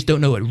idea who he is,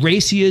 don't know what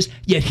race he is,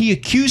 yet he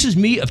accuses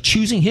me of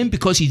choosing him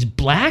because he's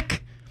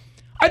black?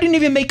 I didn't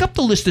even make up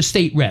the list of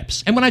state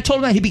reps. And when I told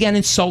him that, he began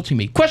insulting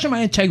me, questioning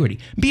my integrity,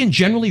 being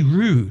generally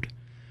rude.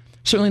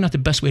 Certainly not the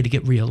best way to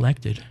get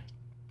reelected.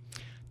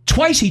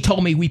 Twice he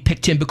told me we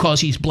picked him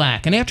because he's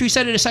black. And after he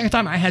said it a second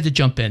time, I had to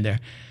jump in there.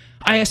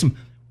 I asked him,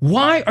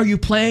 why are you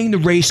playing the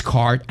race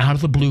card out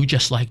of the blue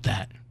just like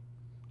that?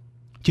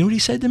 Do you know what he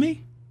said to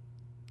me?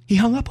 He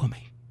hung up on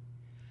me.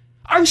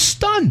 I was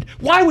stunned.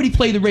 Why would he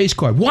play the race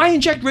card? Why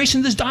inject race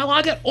in this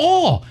dialogue at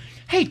all?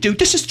 Hey, dude,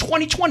 this is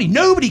 2020.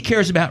 Nobody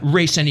cares about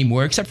race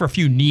anymore, except for a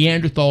few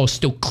Neanderthals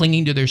still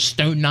clinging to their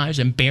stone knives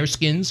and bear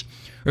skins,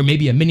 or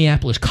maybe a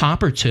Minneapolis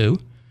cop or two.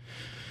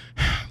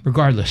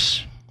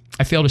 Regardless,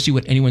 I fail to see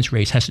what anyone's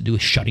race has to do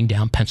with shutting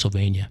down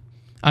Pennsylvania.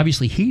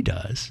 Obviously, he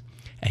does.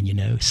 And you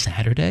know,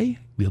 Saturday,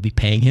 we'll be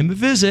paying him a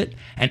visit,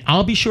 and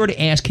I'll be sure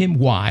to ask him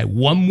why,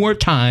 one more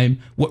time,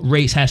 what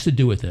race has to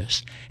do with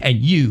this. And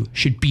you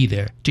should be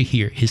there to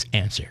hear his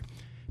answer.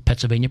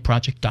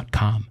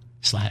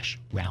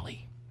 PennsylvaniaProject.com/rally.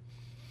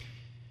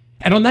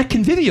 And on that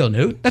convivial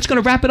note, that's going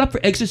to wrap it up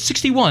for Exit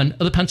 61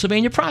 of the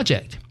Pennsylvania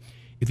Project.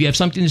 If you have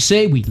something to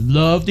say, we'd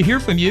love to hear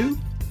from you.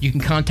 You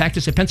can contact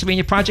us at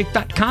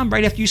PennsylvaniaProject.com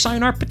right after you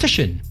sign our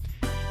petition.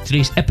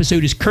 Today's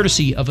episode is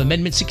courtesy of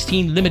Amendment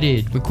 16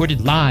 Limited,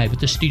 recorded live at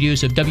the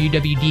studios of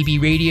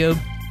WWDB Radio,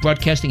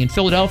 broadcasting in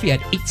Philadelphia at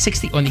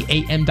 860 on the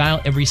AM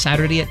dial every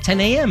Saturday at 10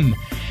 a.m.,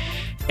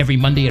 every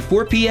Monday at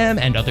 4 p.m.,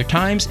 and other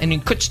times, and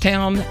in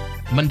Kutztown,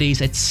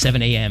 Mondays at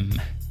 7 a.m.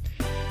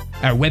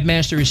 Our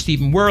webmaster is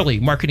Stephen Worley,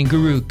 marketing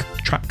guru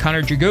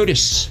Connor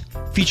Dragotis,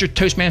 featured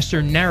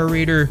Toastmaster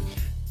narrator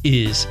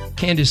is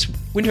Candace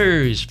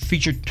Winters,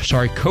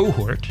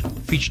 cohort.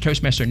 Featured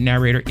Toastmaster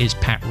narrator is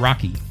Pat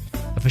Rocky.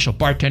 Official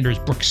bartender is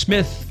Brooke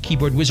Smith,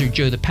 keyboard wizard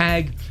Joe the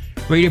Pag,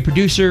 radio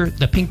producer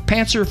The Pink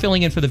Panther,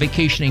 filling in for the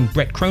vacationing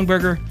Brett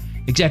Kronberger,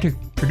 executive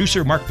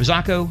producer Mark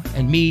Vizzacco,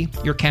 and me,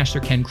 your caster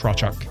Ken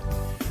Krawchuk.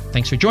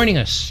 Thanks for joining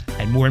us,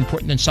 and more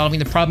important than solving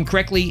the problem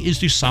correctly is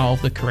to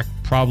solve the correct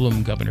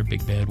problem, Governor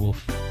Big Bad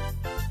Wolf.